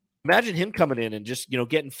 Imagine him coming in and just,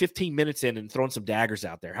 getting 15 minutes in and throwing some daggers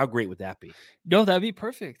out there. How great would that be? No, that'd be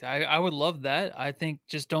perfect. I would love that. I think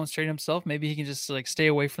just don't strain himself. Maybe he can just stay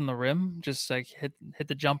away from the rim, just hit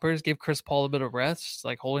the jumpers, give Chris Paul a bit of rest,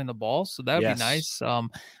 holding the ball. So that would be nice.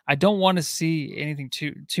 I don't want to see anything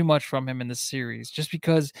too much from him in this series, just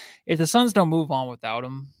because if the Suns don't move on without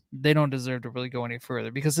him, they don't deserve to really go any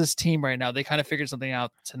further, because this team right now, they kind of figured something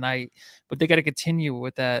out tonight, but they got to continue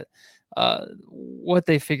with that. What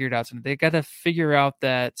they figured out tonight. They got to figure out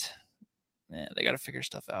that they got to figure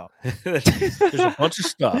stuff out. There's a bunch of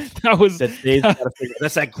stuff that's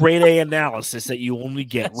that grade A analysis that you only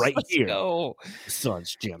get right here. Go.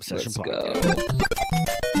 Suns Jam Session Podcast.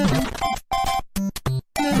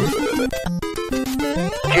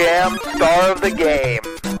 Jam Star of the Game.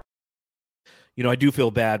 I do feel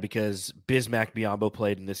bad because Bismack Biyombo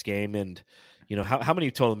played in this game, and how many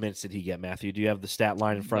total minutes did he get, Matthew? Do you have the stat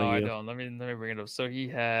line in front of you? No, I don't. Let me bring it up. So he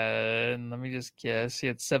had, let me just guess, he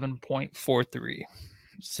had 7.43.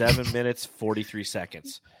 7 minutes, 43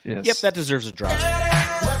 seconds. Yes. Yep, that deserves a drop.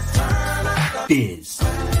 Biz.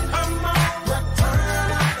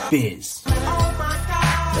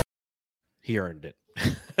 He earned it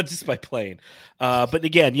just by playing. But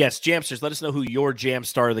again, yes, Jamsters, let us know who your Jam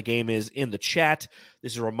Star of the Game is in the chat.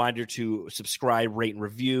 This is a reminder to subscribe, rate, and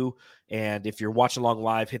review. And if you're watching along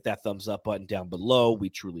live, hit that thumbs up button down below. We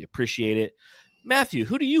truly appreciate it. Matthew,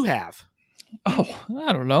 who do you have? Oh,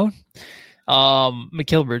 I don't know.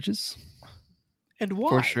 Mikal Bridges. And why?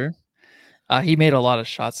 For sure. He made a lot of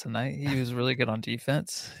shots tonight. He was really good on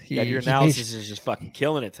defense. Your analysis is just fucking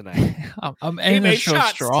killing it tonight. I'm aiming so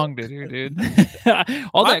strong, dude.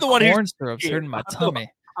 All that corn syrup's hurting my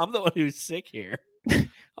tummy. I'm the one who's sick here.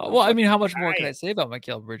 Well, I mean, how much more can I say about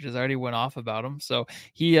Mikal Bridges? I already went off about him. So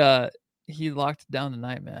he locked down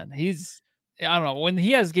tonight, man. I don't know, when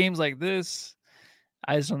he has games like this,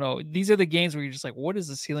 I just don't know. These are the games where you're just like, what is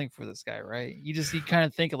the ceiling for this guy, right? You kind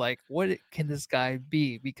of think like, what can this guy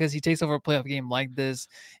be? Because he takes over a playoff game like this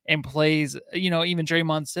and plays, even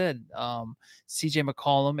Draymond said, CJ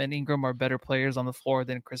McCollum and Ingram are better players on the floor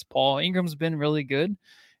than Chris Paul. Ingram's been really good.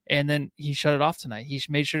 And then he shut it off tonight. He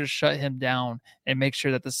made sure to shut him down and make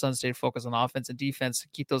sure that the Suns stayed focused on offense and defense to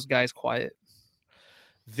keep those guys quiet.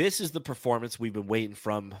 This is the performance we've been waiting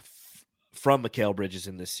from Mikal Bridges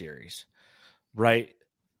in this series, right?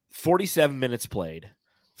 47 minutes played,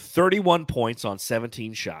 31 points on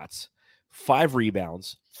 17 shots, 5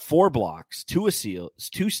 rebounds, 4 blocks, 2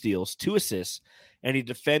 steals, 2 assists, and he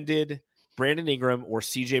defended Brandon Ingram or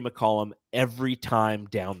CJ McCollum every time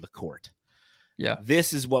down the court. Yeah.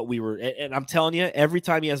 This is what we were, and I'm telling you, every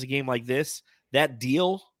time he has a game like this, that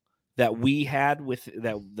deal that we had with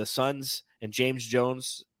that the Suns and James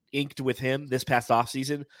Jones inked with him this past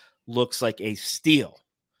offseason looks like a steal,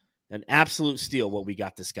 an absolute steal what we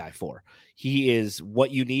got this guy for. He is what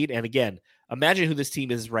you need. And again, imagine who this team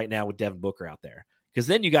is right now with Devin Booker out there, because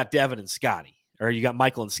then you got Devin and Scotty, or you got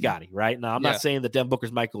Michael and Scotty, right? Now, I'm not saying that Devin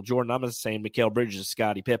Booker's Michael Jordan. I'm not saying Mikal Bridges is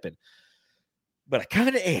Scottie Pippen. But I kind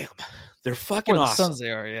of am. They're fucking awesome. For the Suns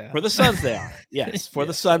they are, yeah. For the Suns they are. Yes, for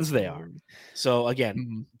the Suns they are. So,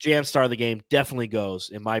 again, Jam Star of the game definitely goes,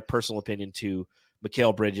 in my personal opinion, to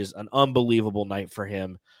Mikal Bridges. An unbelievable night for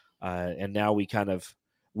him. And now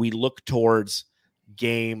we look towards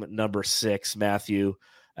game number 6, Matthew.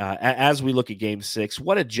 As we look at game 6,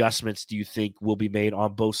 what adjustments do you think will be made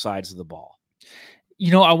on both sides of the ball?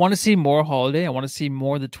 I want to see more Holiday. I want to see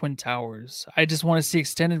more of the Twin Towers. I just want to see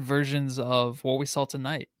extended versions of what we saw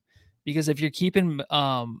tonight. Because if you're keeping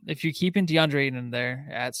DeAndre Ayton in there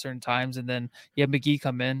at certain times, and then you have McGee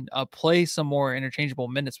come in, play some more interchangeable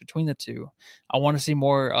minutes between the two. I want to see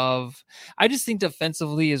more of. I just think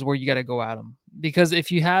defensively is where you got to go at them. Because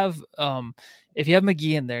if you have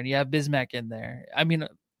McGee in there and you have Bismack in there, I mean,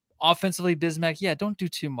 offensively, Bismack, don't do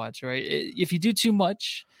too much, right? If you do too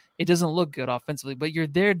much, it doesn't look good offensively, but you're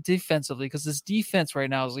there defensively because this defense right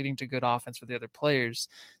now is leading to good offense for the other players.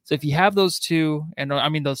 So if you have those two,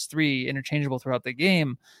 those 3 interchangeable throughout the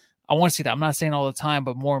game, I want to see that. I'm not saying all the time,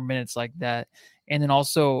 but more minutes like that. And then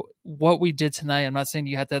also what we did tonight, I'm not saying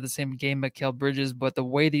you have to have the same game Mikal Bridges, but the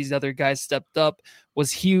way these other guys stepped up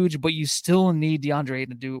was huge, but you still need DeAndre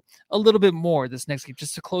Ayton to do a little bit more this next game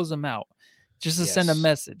just to close them out. Just to send a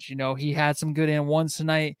message. He had some good and ones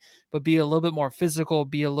tonight, but be a little bit more physical,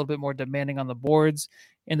 be a little bit more demanding on the boards,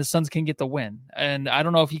 and the Suns can get the win. And I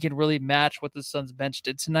don't know if he can really match what the Suns bench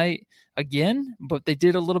did tonight again, but they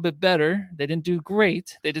did a little bit better. They didn't do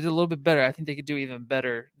great. They did a little bit better. I think they could do even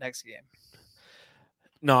better next game.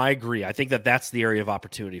 No, I agree. I think that's the area of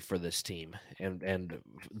opportunity for this team. And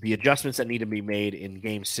the adjustments that need to be made in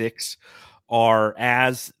game 6 are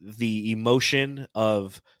as the emotion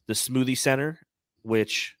of the Smoothie Center,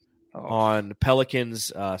 which on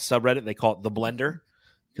Pelicans subreddit, they call it the Blender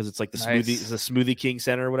because it's like the Smoothie King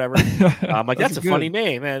Center or whatever. I'm like, that's a funny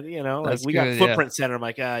name, man. We got Footprint Center. I'm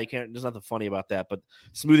like, you can't, there's nothing funny about that. But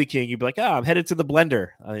Smoothie King, you'd be like, I'm headed to the Blender.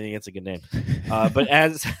 I think that's a good name. But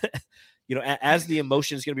as as the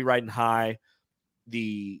emotion is going to be riding high,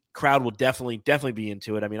 the crowd will definitely be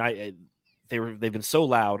into it. I mean, they've been so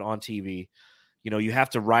loud on TV. You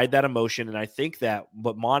have to ride that emotion. And I think that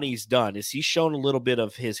what Monty's done is he's shown a little bit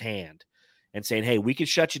of his hand and saying, hey, we can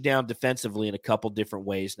shut you down defensively in a couple different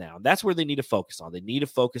ways now. And that's where they need to focus on. They need to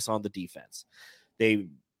focus on the defense. They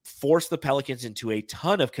forced the Pelicans into a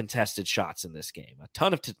ton of contested shots in this game, a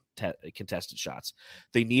ton of contested shots.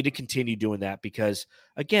 They need to continue doing that because,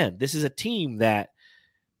 again, this is a team that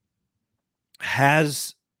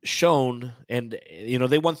has shown, and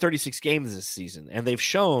they won 36 games this season, and they've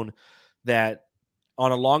shown that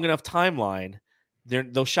on a long enough timeline,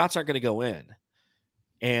 those shots aren't going to go in.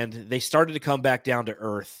 And they started to come back down to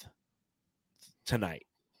earth tonight.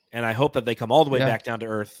 And I hope that they come all the way back down to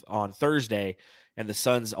earth on Thursday, and the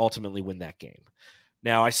Suns ultimately win that game.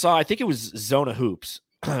 Now, I think it was Zona Hoops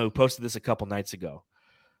who posted this a couple nights ago.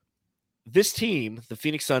 This team, the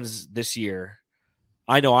Phoenix Suns this year,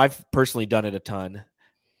 I know I've personally done it a ton,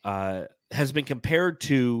 has been compared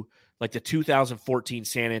to like the 2014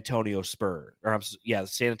 San Antonio Spurs, the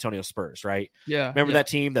San Antonio Spurs, right? Yeah. Remember that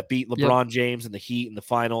team that beat LeBron James and the Heat in the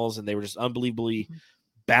finals, and they were just unbelievably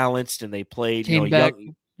balanced, and they played, came back.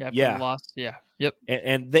 Lost. Yeah. Yep.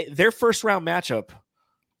 And their first round matchup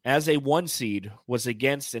as a 1 seed was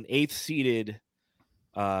against an 8th seeded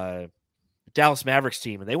Dallas Mavericks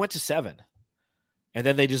team, and they went to 7, and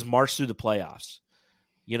then they just marched through the playoffs.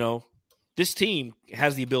 this team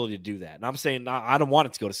has the ability to do that. And I'm saying I don't want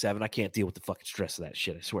it to go to 7. I can't deal with the fucking stress of that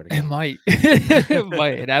shit. I swear to God. It might. It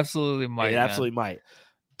might. It absolutely might. It absolutely might.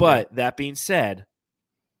 But that being said,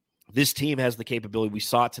 this team has the capability. We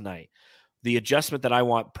saw it tonight. The adjustment that I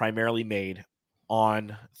want primarily made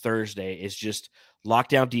on Thursday is just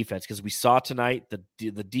lockdown defense, because we saw tonight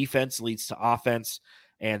the defense leads to offense,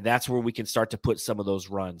 and that's where we can start to put some of those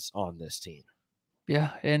runs on this team.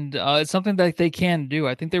 Yeah, and it's something that they can do.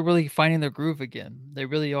 I think they're really finding their groove again. They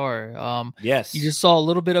really are. Yes. You just saw a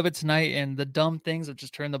little bit of it tonight, and the dumb things of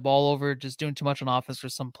just turning the ball over, just doing too much on offense for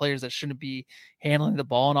some players that shouldn't be handling the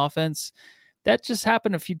ball on offense. That just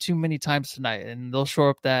happened a few too many times tonight, and they'll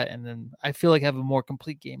shore up that, and then I feel like have a more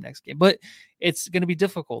complete game next game. But it's going to be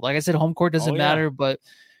difficult. Like I said, home court doesn't matter, but,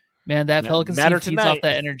 man, that Pelicans team feeds off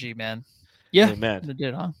that energy, man. Yeah, Amen. They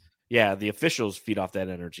did, huh? Yeah, the officials feed off that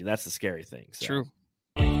energy. That's the scary thing. So. True.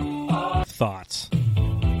 Thoughts?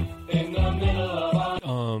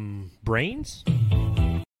 Brains?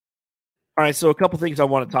 All right, so a couple things I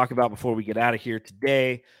want to talk about before we get out of here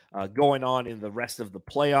today. Going on in the rest of the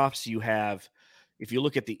playoffs, you have, if you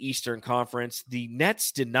look at the Eastern Conference, the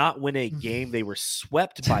Nets did not win a game. They were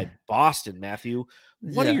swept by Boston, Matthew.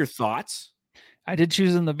 What are your thoughts? I did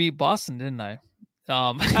choose them to beat Boston, didn't I?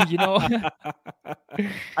 I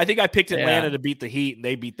think I picked Atlanta to beat the Heat, and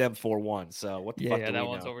they beat them 4-1. So what the fuck do we that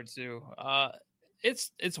one's know? over too.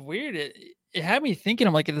 It's weird. It had me thinking.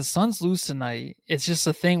 I'm like, if the Suns lose tonight, it's just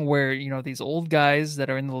a thing where these old guys that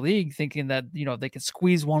are in the league thinking that they can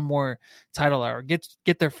squeeze one more title out or get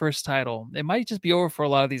their first title. It might just be over for a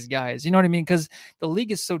lot of these guys. You know what I mean? Because the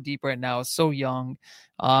league is so deep right now. It's so young.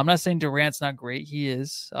 I'm not saying Durant's not great. He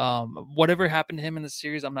is. Whatever happened to him in the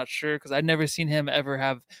series, I'm not sure, because I've never seen him ever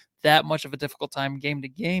have that much of a difficult time game to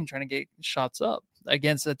game trying to get shots up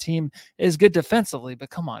against a team is good defensively.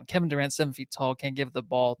 But come on, Kevin Durant, 7 feet tall, can't give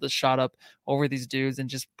the shot up over these dudes and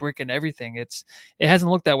just bricking everything. It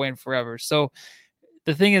hasn't looked that way in forever. So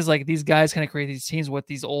the thing is, like, these guys kind of create these teams with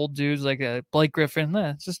these old dudes like Blake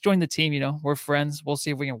Griffin. Just join the team. We're friends. We'll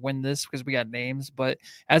see if we can win this because we got names, but it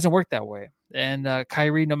hasn't worked that way. And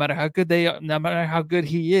Kyrie, no matter how good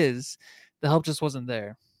he is, the help just wasn't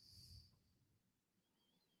there.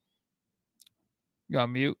 You're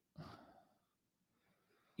on mute.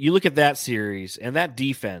 You look at that series, and that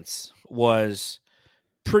defense was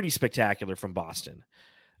pretty spectacular from Boston.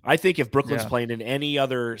 I think if Brooklyn's playing in any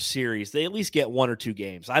other series, they at least get 1 or 2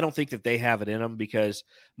 games. I don't think that they have it in them, because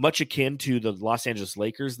much akin to the Los Angeles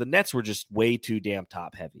Lakers, the Nets were just way too damn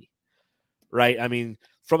top heavy, right? I mean,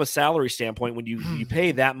 from a salary standpoint, when you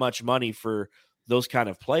pay that much money for those kind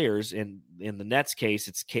of players, in the Nets case,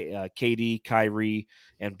 it's KD, Kyrie,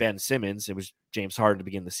 and Ben Simmons. It was James Harden to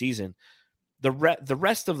begin the season. The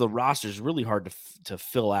rest of the roster is really hard to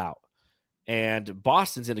fill out. And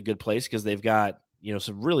Boston's in a good place because they've got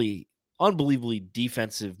some really unbelievably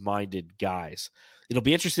defensive-minded guys. It'll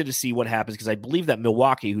be interesting to see what happens, because I believe that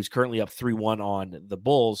Milwaukee, who's currently up 3-1 on the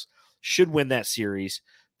Bulls, should win that series.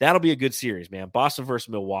 That'll be a good series, man. Boston versus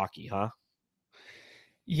Milwaukee, huh?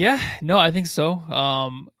 Yeah, no, I think so.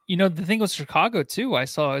 The thing with Chicago too, I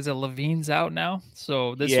saw is that Levine's out now,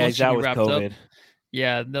 so this one should be wrapped up.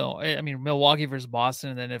 Yeah, no, I mean Milwaukee versus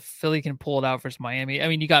Boston, and then if Philly can pull it out versus Miami, I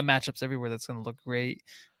mean you got matchups everywhere that's going to look great.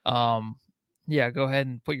 Yeah, go ahead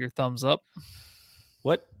and put your thumbs up.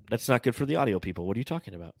 What? That's not good for the audio people. What are you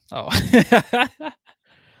talking about? Oh.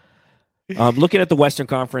 Looking at the Western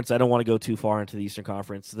Conference, I don't want to go too far into the Eastern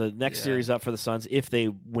Conference. The next series up for the Suns, if they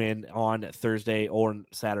win on Thursday or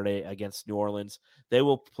Saturday against New Orleans, they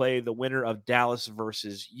will play the winner of Dallas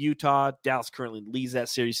versus Utah. Dallas currently leads that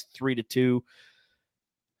series 3-2.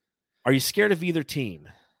 Are you scared of either team?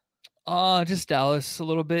 Just Dallas a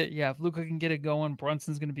little bit. Yeah, if Luka can get it going,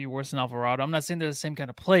 Brunson's going to be worse than Alvarado. I'm not saying they're the same kind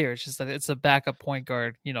of player. It's just that it's a backup point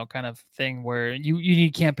guard, kind of thing where you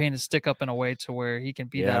need Campaign to stick up in a way to where he can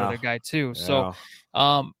beat that other guy too. Yeah.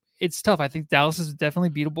 So, it's tough. I think Dallas is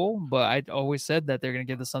definitely beatable, but I always said that they're going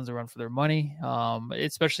to give the Suns a run for their money,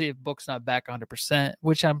 especially if Book's not back 100%,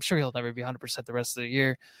 which I'm sure he'll never be 100% the rest of the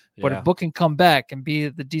year. Yeah. But if Book can come back and be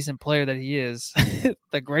the decent player that he is,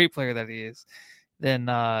 the great player that he is, then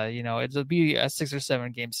it'll be a 6 or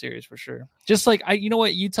 7 game series for sure. Just like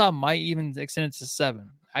Utah might even extend it to 7.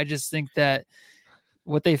 I just think that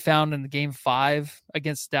what they found in the game 5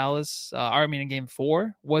 against Dallas, in game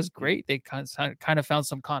 4 was great. They kind of found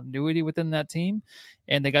some continuity within that team,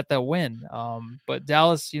 and they got that win. But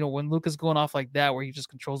Dallas, when Luka's going off like that, where he just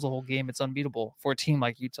controls the whole game, it's unbeatable for a team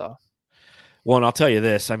like Utah. Well, and I'll tell you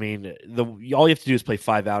this. I mean, all you have to do is play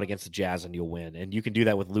 5 out against the Jazz and you'll win. And you can do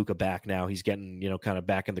that with Luka back now. He's getting, kind of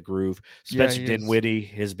back in the groove. Spencer Dinwiddie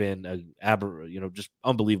has been, just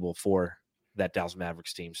unbelievable for that Dallas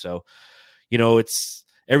Mavericks team. So, it's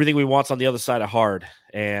everything we want's on the other side of hard.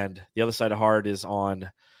 And the other side of hard is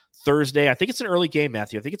on Thursday. I think it's an early game,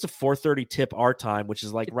 Matthew. I think it's a 4:30 tip our time, which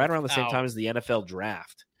is like right around the same time as the NFL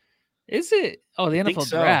draft. Is it? Oh, the NFL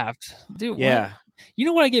draft. Dude, yeah. What? You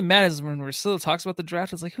know what I get mad is when Russillo talks about the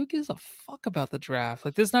draft. It's like, who gives a fuck about the draft?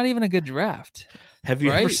 Like, there's not even a good draft. Have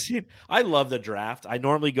you ever seen? I love the draft. I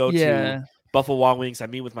normally go to Buffalo Wild Wings. I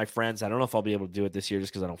meet with my friends. I don't know if I'll be able to do it this year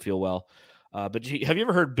just because I don't feel well. But have you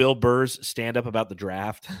ever heard Bill Burr's stand up about the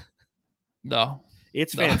draft? No.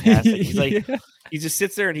 It's fantastic. He's like, he just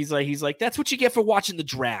sits there and he's like, that's what you get for watching the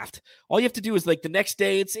draft. All you have to do is like the next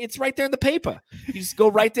day, it's right there in the paper. You just go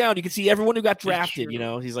right down. You can see everyone who got drafted.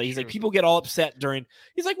 He's like, people get all upset during.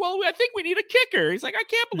 He's like, well, I think we need a kicker. He's like, I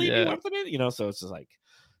can't believe you went for it. So it's just like,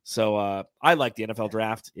 I like the NFL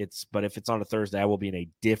draft. But if it's on a Thursday, I will be in a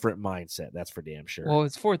different mindset. That's for damn sure. Well,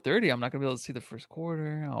 it's 4:30. I'm not gonna be able to see the first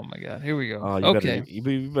quarter. Oh my god, here we go. Okay,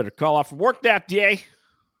 you better call off from work that day.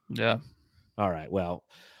 Yeah. All right. Well,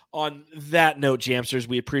 on that note, Jamsters,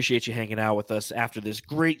 we appreciate you hanging out with us after this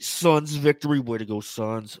great Suns victory. Way to go,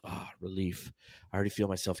 Suns. Relief. I already feel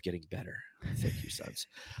myself getting better. Thank you, Suns.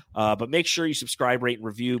 But make sure you subscribe, rate, and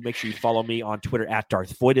review. Make sure you follow me on Twitter at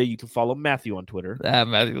Darth Voida. You can follow Matthew on Twitter.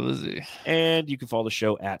 Matthew Lizzie. And you can follow the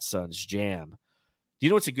show at Suns Jam. Do you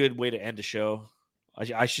know what's a good way to end a show?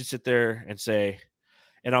 I should sit there and say,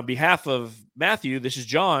 and on behalf of Matthew, this is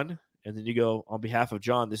John. And then you go, on behalf of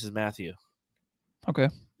John, this is Matthew. Okay.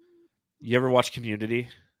 You ever watch Community?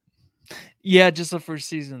 Yeah, just the first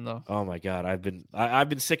season though. Oh my god, I've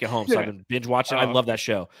been sick at home, so I've been binge watching. I love that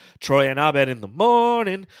show. Troy and Abed in the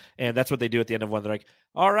morning, and that's what they do at the end of one. They're like,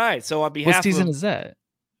 "All right, so on behalf." What season is that?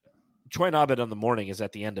 Troy and Abed in the morning is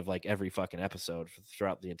at the end of like every fucking episode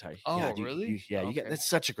throughout the entire. Oh, really? You get that's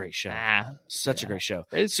such a great show. Such a great show.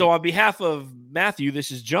 It's so on behalf of Matthew,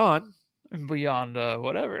 this is John. Beyond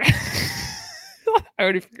whatever. I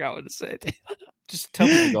already forgot what to say. Just tell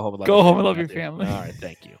me to go home and love go home and love your family. All right,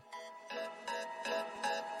 thank you.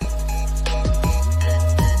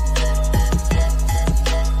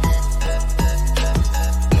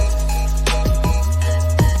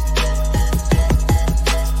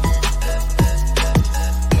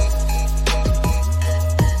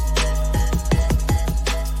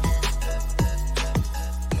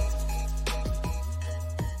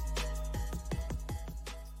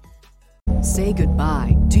 Say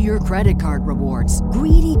goodbye to your credit card rewards.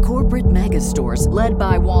 Greedy corporate mega stores, led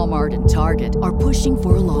by Walmart and Target, are pushing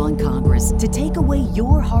for a law in Congress to take away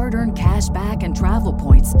your hard-earned cash back and travel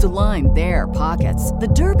points to line their pockets. The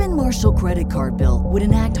Durbin-Marshall credit card bill would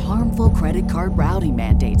enact harmful credit card routing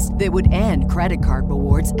mandates that would end credit card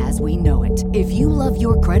rewards as we know it. If you love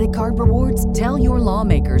your credit card rewards, tell your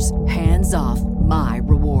lawmakers, hands off my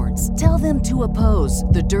rewards. Tell them to oppose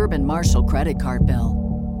the Durbin-Marshall credit card bill.